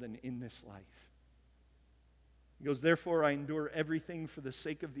world and in this life. He goes, therefore I endure everything for the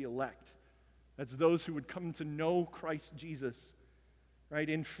sake of the elect. That's those who would come to know Christ Jesus, right,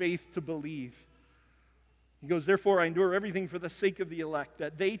 in faith to believe. He goes, therefore I endure everything for the sake of the elect,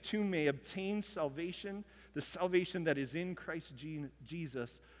 that they too may obtain salvation, the salvation that is in Christ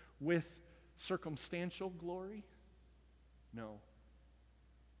Jesus, with circumstantial glory? No,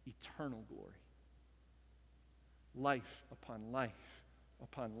 eternal glory. Life upon life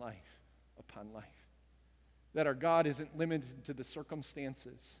upon life upon life. That our God isn't limited to the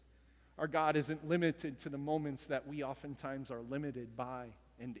circumstances. Our God isn't limited to the moments that we oftentimes are limited by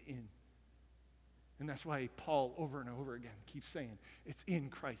and in. And that's why Paul over and over again keeps saying, it's in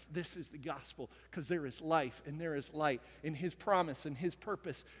Christ. This is the gospel, because there is life and there is light. In his promise and his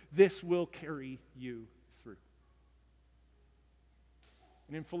purpose, this will carry you through.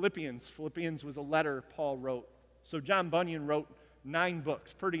 And in Philippians was a letter Paul wrote. So John Bunyan wrote 9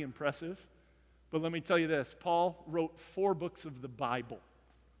 books, pretty impressive. But let me tell you this, Paul wrote 4 books of the Bible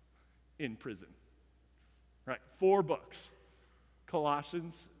in prison. Right, 4 books.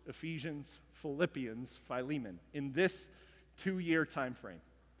 Colossians, Ephesians, Philippians, Philemon, in this 2-year time frame.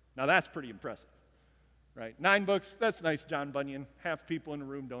 Now that's pretty impressive, right? 9 books, that's nice, John Bunyan. Half people in the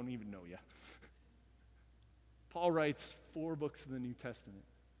room don't even know you. Paul writes 4 books of the New Testament,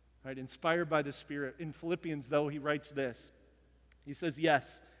 right? Inspired by the Spirit. In Philippians, though, he writes this. He says,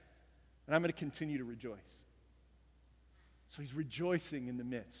 yes, and I'm going to continue to rejoice. So he's rejoicing in the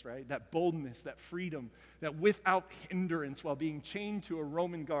midst, right? That boldness, that freedom, that without hindrance while being chained to a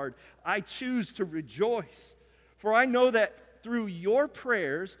Roman guard, I choose to rejoice. For I know that through your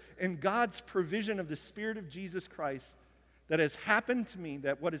prayers and God's provision of the Spirit of Jesus Christ, that has happened to me,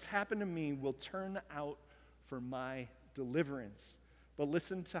 that what has happened to me will turn out for my deliverance. But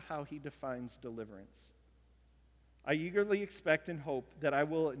listen to how he defines deliverance. I eagerly expect and hope that I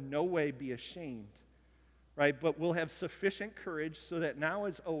will in no way be ashamed, right? But will have sufficient courage so that now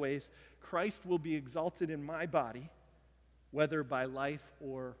as always, Christ will be exalted in my body, whether by life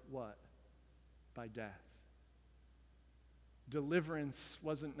or what? By death. Deliverance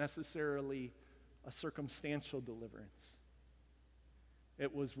wasn't necessarily a circumstantial deliverance.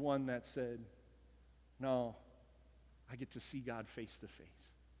 It was one that said, no, I get to see God face to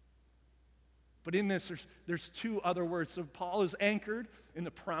face. But in this, there's 2 other words. So Paul is anchored in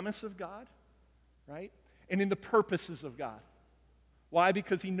the promise of God, right? And in the purposes of God. Why?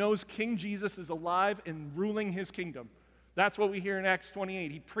 Because he knows King Jesus is alive and ruling his kingdom. That's what we hear in Acts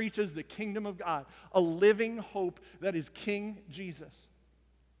 28. He preaches the kingdom of God, a living hope that is King Jesus.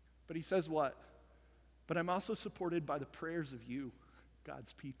 But he says what? But I'm also supported by the prayers of you,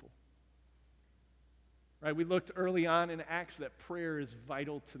 God's people. Right? We looked early on in Acts that prayer is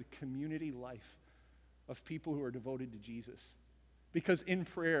vital to the community life of people who are devoted to Jesus. Because in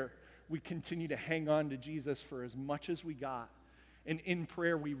prayer, we continue to hang on to Jesus for as much as we got. And in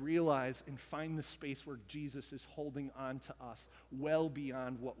prayer, we realize and find the space where Jesus is holding on to us well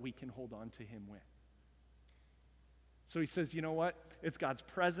beyond what we can hold on to him with. So he says, you know what? It's God's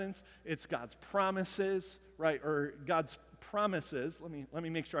presence, it's God's promises, right? Or God's promises, let me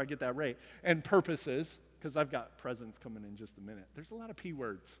make sure I get that right, and purposes, because I've got presents coming in just a minute. There's a lot of P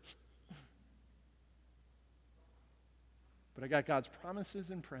words. But I got God's promises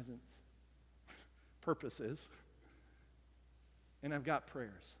and presents, purposes, and I've got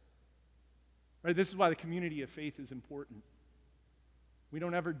prayers. Right? This is why the community of faith is important. We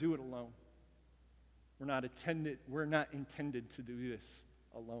don't ever do it alone. We're not intended to do this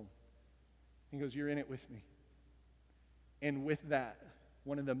alone. He goes, you're in it with me. And with that,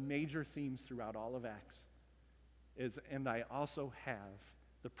 one of the major themes throughout all of Acts is, and I also have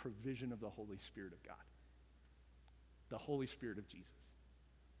the provision of the Holy Spirit of God. The Holy Spirit of Jesus.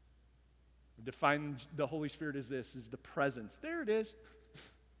 Define the Holy Spirit as this, is the presence. There it is.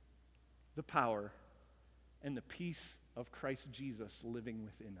 The power and the peace of Christ Jesus living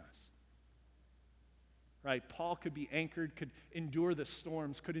within us. Right? Paul could be anchored, could endure the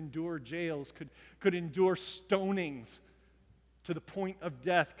storms, could endure jails, could endure stonings to the point of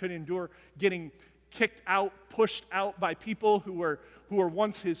death, could endure getting kicked out, pushed out by people who were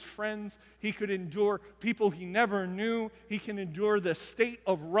once his friends. He could endure people he never knew. He can endure the state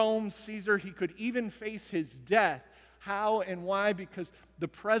of Rome, Caesar. He could even face his death. How and why? Because the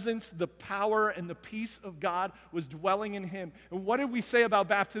presence, the power, and the peace of God was dwelling in him. And what did we say about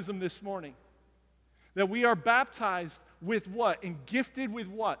baptism this morning? That we are baptized with what? And gifted with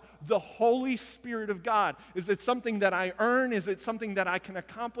what? The Holy Spirit of God. Is it something that I earn? Is it something that I can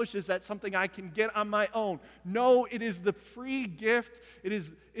accomplish? Is that something I can get on my own? No, it is the free gift. It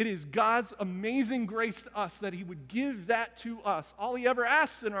is God's amazing grace to us that He would give that to us. All He ever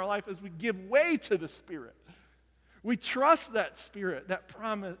asks in our life is we give way to the Spirit. We trust that Spirit, that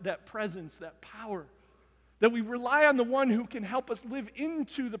promise, that presence, that power. That we rely on the one who can help us live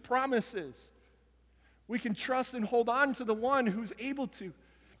into the promises. We can trust and hold on to the one who's able to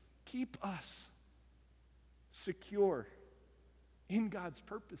keep us secure in God's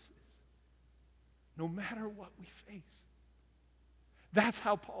purposes, no matter what we face. That's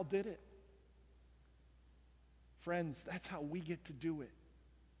how Paul did it. Friends, that's how we get to do it.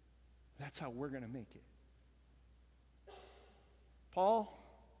 That's how we're going to make it. Paul,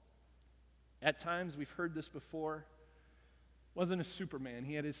 at times, we've heard this before, wasn't a Superman.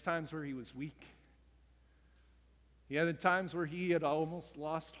 He had his times where he was weak. He had the times where he had almost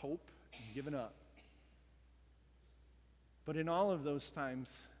lost hope and given up. But in all of those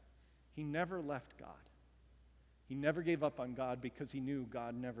times, he never left God. He never gave up on God because he knew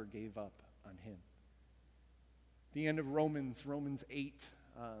God never gave up on him. The end of Romans 8,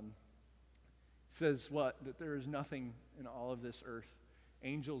 says what? That there is nothing in all of this earth.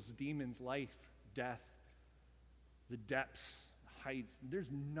 Angels, demons, life, death, the depths, the heights.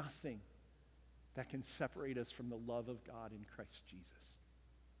 There's nothing that can separate us from the love of God in Christ Jesus.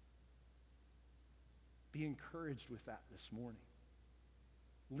 Be encouraged with that this morning.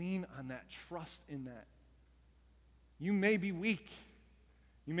 Lean on that. Trust in that. You may be weak.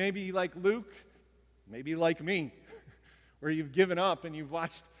 You may be like Luke, maybe like me, where you've given up and you've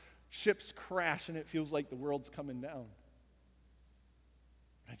watched ships crash and it feels like the world's coming down.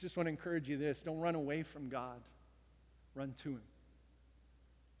 I just want to encourage you this. Don't run away from God. Run to Him.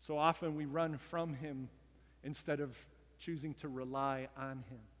 So often we run from Him instead of choosing to rely on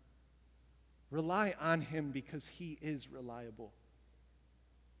Him. Rely on Him because He is reliable.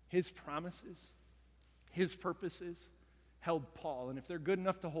 His promises, His purposes held Paul. And if they're good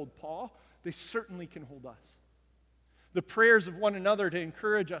enough to hold Paul, they certainly can hold us. The prayers of one another to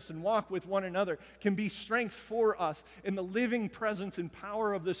encourage us and walk with one another can be strength for us. And the living presence and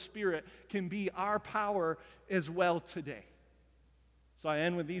power of the Spirit can be our power as well today. So I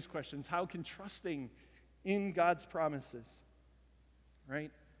end with these questions. How can trusting in God's promises,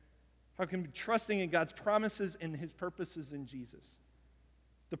 right? How can trusting in God's promises and His purposes in Jesus,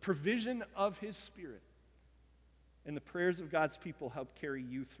 the provision of His Spirit, and the prayers of God's people help carry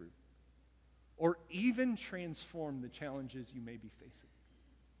you through? Or even transform the challenges you may be facing.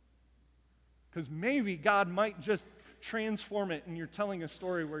 Because maybe God might just transform it and you're telling a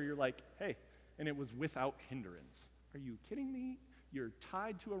story where you're like, hey, and it was without hindrance. Are you kidding me? You're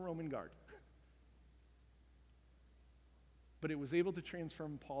tied to a Roman guard. But it was able to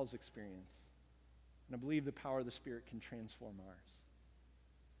transform Paul's experience. And I believe the power of the Spirit can transform ours.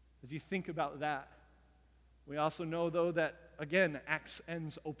 As you think about that, we also know, though, that, again, Acts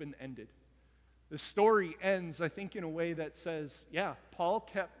ends open-ended. The story ends, I think, in a way that says, yeah, Paul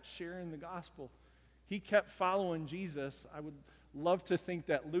kept sharing the gospel. He kept following Jesus. I would love to think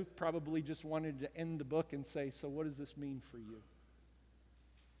that Luke probably just wanted to end the book and say, so what does this mean for you?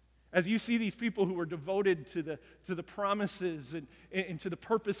 As you see these people who were devoted to the promises and to the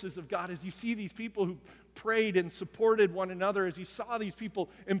purposes of God, as you see these people who prayed and supported one another, as you saw these people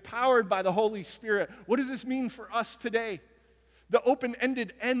empowered by the Holy Spirit, what does this mean for us today? The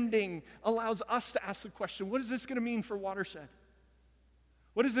open-ended ending allows us to ask the question, what is this going to mean for Watershed?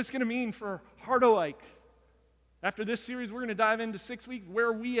 What is this going to mean for Harderwyk? After this series, we're going to dive into 6 weeks. Where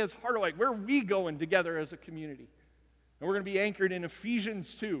are we as Harderwyk? Where are we going together as a community? And we're going to be anchored in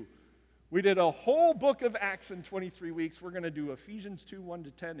Ephesians 2. We did a whole book of Acts in 23 weeks. We're going to do Ephesians 2, 1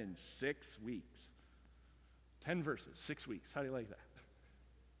 to 10 in 6 weeks. 10 verses, 6 weeks. How do you like that?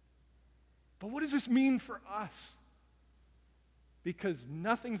 But what does this mean for us? Because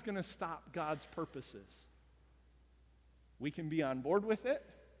nothing's going to stop God's purposes. We can be on board with it.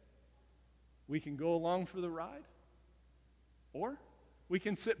 We can go along for the ride. Or we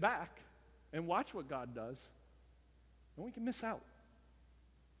can sit back and watch what God does. And we can miss out.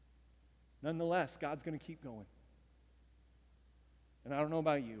 Nonetheless, God's going to keep going. And I don't know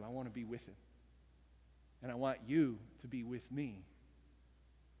about you. I want to be with Him. And I want you to be with me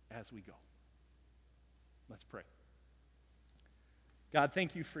as we go. Let's pray. God,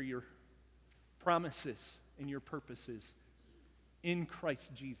 thank you for your promises and your purposes in Christ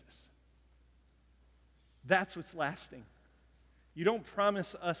Jesus. That's what's lasting. You don't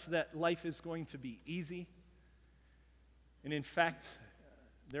promise us that life is going to be easy. And in fact,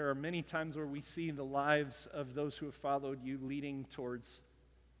 there are many times where we see the lives of those who have followed you leading towards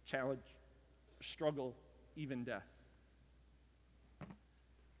challenge, struggle, even death.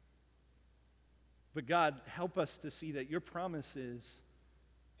 But God, help us to see that your promises,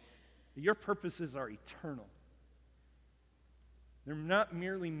 your purposes are eternal. They're not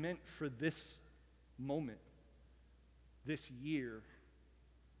merely meant for this moment, this year,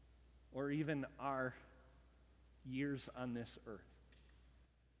 or even our years on this earth.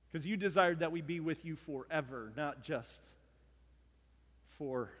 Because you desired that we be with you forever, not just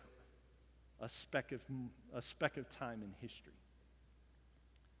for a speck of time in history.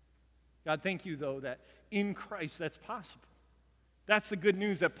 God, thank you, though, that in Christ that's possible. That's the good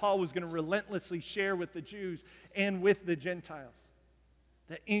news that Paul was going to relentlessly share with the Jews and with the Gentiles.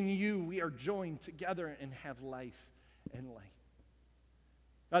 That in you we are joined together and have life and light.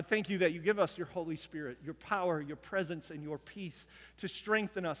 God, thank you that you give us your Holy Spirit, your power, your presence, and your peace to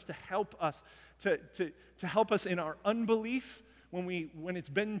strengthen us, to help us, to help us in our unbelief when it's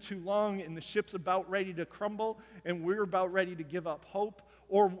been too long and the ship's about ready to crumble and we're about ready to give up hope,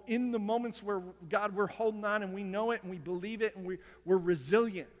 or in the moments where, God, we're holding on and we know it and we believe it and we're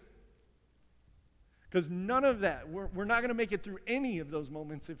resilient. Because none of that, we're not going to make it through any of those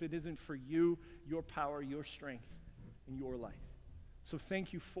moments if it isn't for you, your power, your strength, and your life. So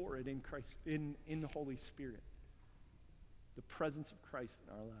thank you for it in Christ, in the Holy Spirit, the presence of Christ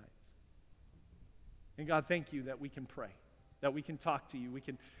in our lives. And God, thank you that we can pray, that we can talk to you, we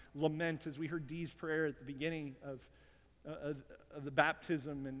can lament, as we heard Dee's prayer at the beginning of the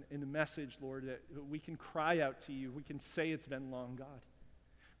baptism and in the message, Lord, that we can cry out to you. We can say it's been long, God.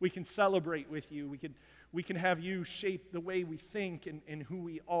 We can celebrate with you. We can have you shape the way we think and who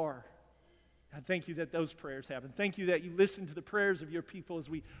we are. God, thank you that those prayers happen. Thank you that you listen to the prayers of your people as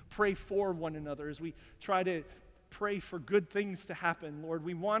we pray for one another, as we try to pray for good things to happen. Lord,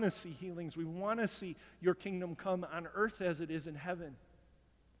 we want to see healings. We want to see your kingdom come on earth as it is in heaven.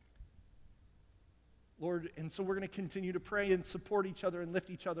 Lord, and so we're going to continue to pray and support each other and lift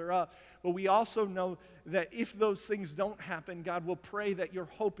each other up. But we also know that if those things don't happen, God, we'll pray that your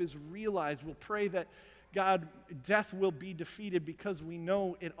hope is realized. We'll pray that, God, death will be defeated because we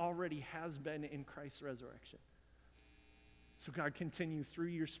know it already has been in Christ's resurrection. So God, continue through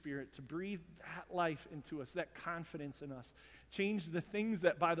your Spirit to breathe that life into us, that confidence in us. Change the things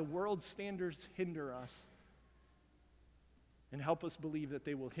that by the world's standards hinder us. And help us believe that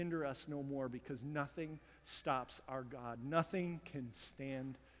they will hinder us no more, because nothing stops our God. Nothing can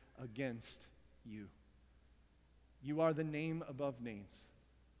stand against you. You are the name above names.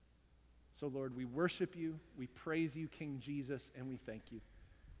 So Lord, we worship you, we praise you, King Jesus, and we thank you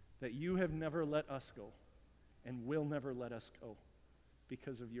that you have never let us go and will never let us go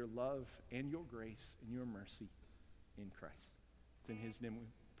because of your love and your grace and your mercy in Christ. It's in his name we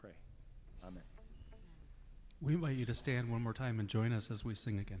pray. Amen. We invite you to stand one more time and join us as we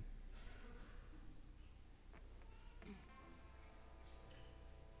sing again.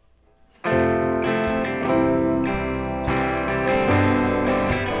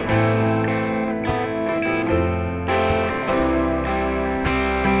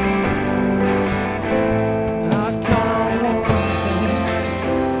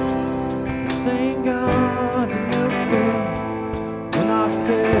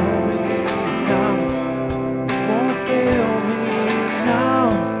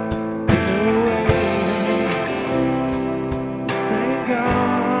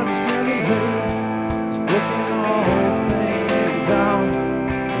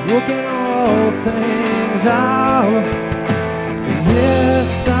 Working all things out.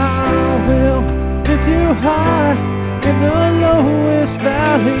 Yes, I will lift you high in the lowest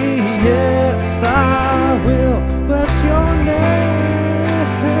valley. Yes, I will bless your name.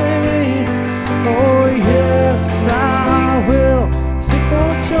 Oh, yes, I will sing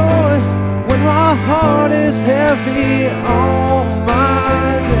for joy when my heart is heavy all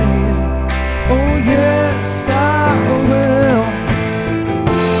my days. Oh, yes, I will.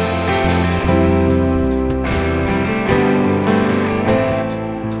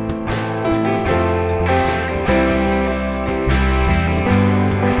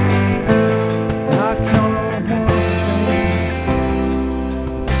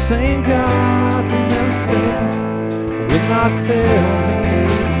 Same God that never failed will not fail me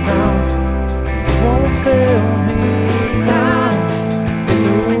now. He won't fail me now in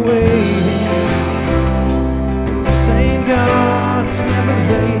the waiting. The same God is never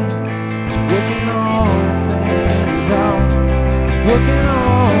late. He's working all things out. He's working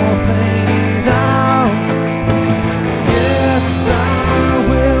all things out. Yes, I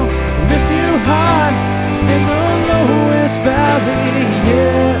will lift you high in the lowest valley.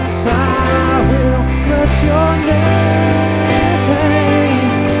 Yeah.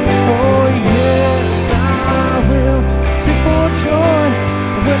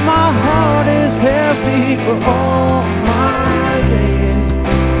 heavy for all my days.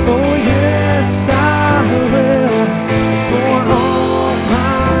 Oh yes, I will, for all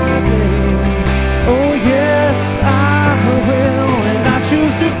my days. Oh yes, I will, and I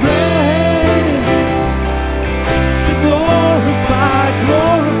choose to praise, to glorify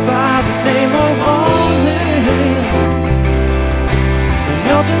the name of all names.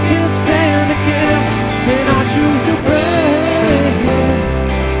 Nothing can stand against, and I choose to praise,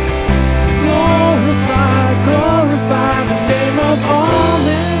 glorify the name of all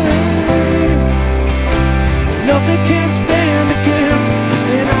names. Nothing can stand against,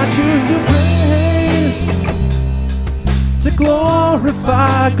 and I choose to praise, to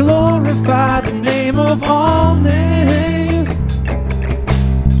glorify the name of all names.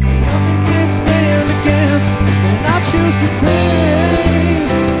 Nothing can stand against, and I choose to praise,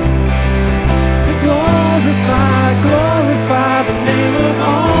 to glorify the name of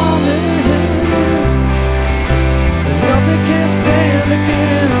all names. Nothing can stand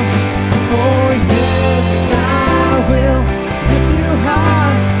against. Oh yes, I will lift you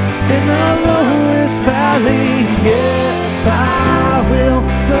high in the lowest valley. Yes, I will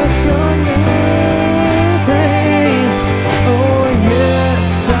bless your name. Oh yes,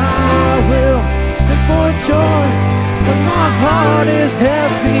 I will sing for joy when my heart is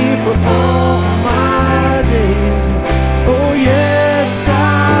heavy for all my days. Oh yes, I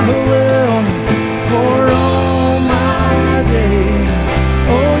will for all my days.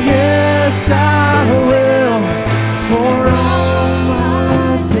 Oh yes, I will for all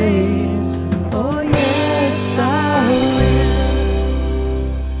my days. Oh yes, I will.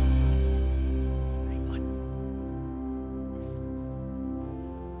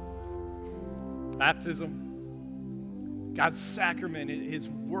 Baptism, God's sacrament, His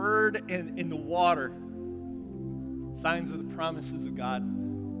word in the water, signs of the promises of God.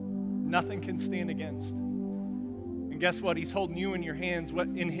 Nothing can stand against. And guess what? He's holding you in your hands,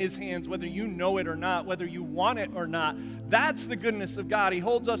 in His hands, whether you know it or not, whether you want it or not. That's the goodness of God. He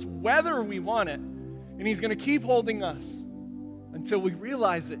holds us whether we want it. And He's going to keep holding us until we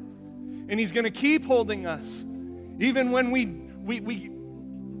realize it. And He's going to keep holding us even when we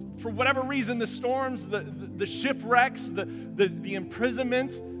for whatever reason, the storms, the shipwrecks, the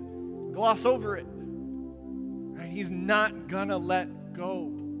imprisonments, gloss over it. Right? He's not gonna let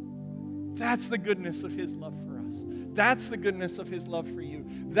go. That's the goodness of His love for us. That's the goodness of His love for you.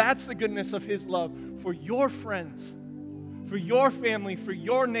 That's the goodness of His love for your friends, for your family, for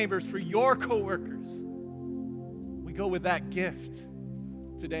your neighbors, for your coworkers. We go with that gift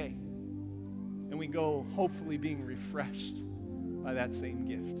today, and we go hopefully being refreshed by that same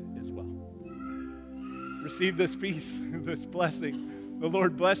gift as well. Receive this peace, this blessing. The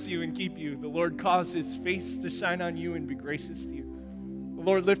Lord bless you and keep you. The Lord cause His face to shine on you and be gracious to you. The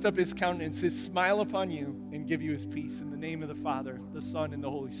Lord lift up His countenance, His smile upon you, and give you His peace. In the name of the Father, the Son, and the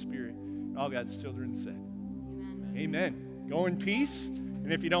Holy Spirit. And all God's children said, Amen. Go in peace.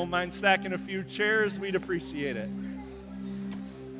 And if you don't mind stacking a few chairs, we'd appreciate it.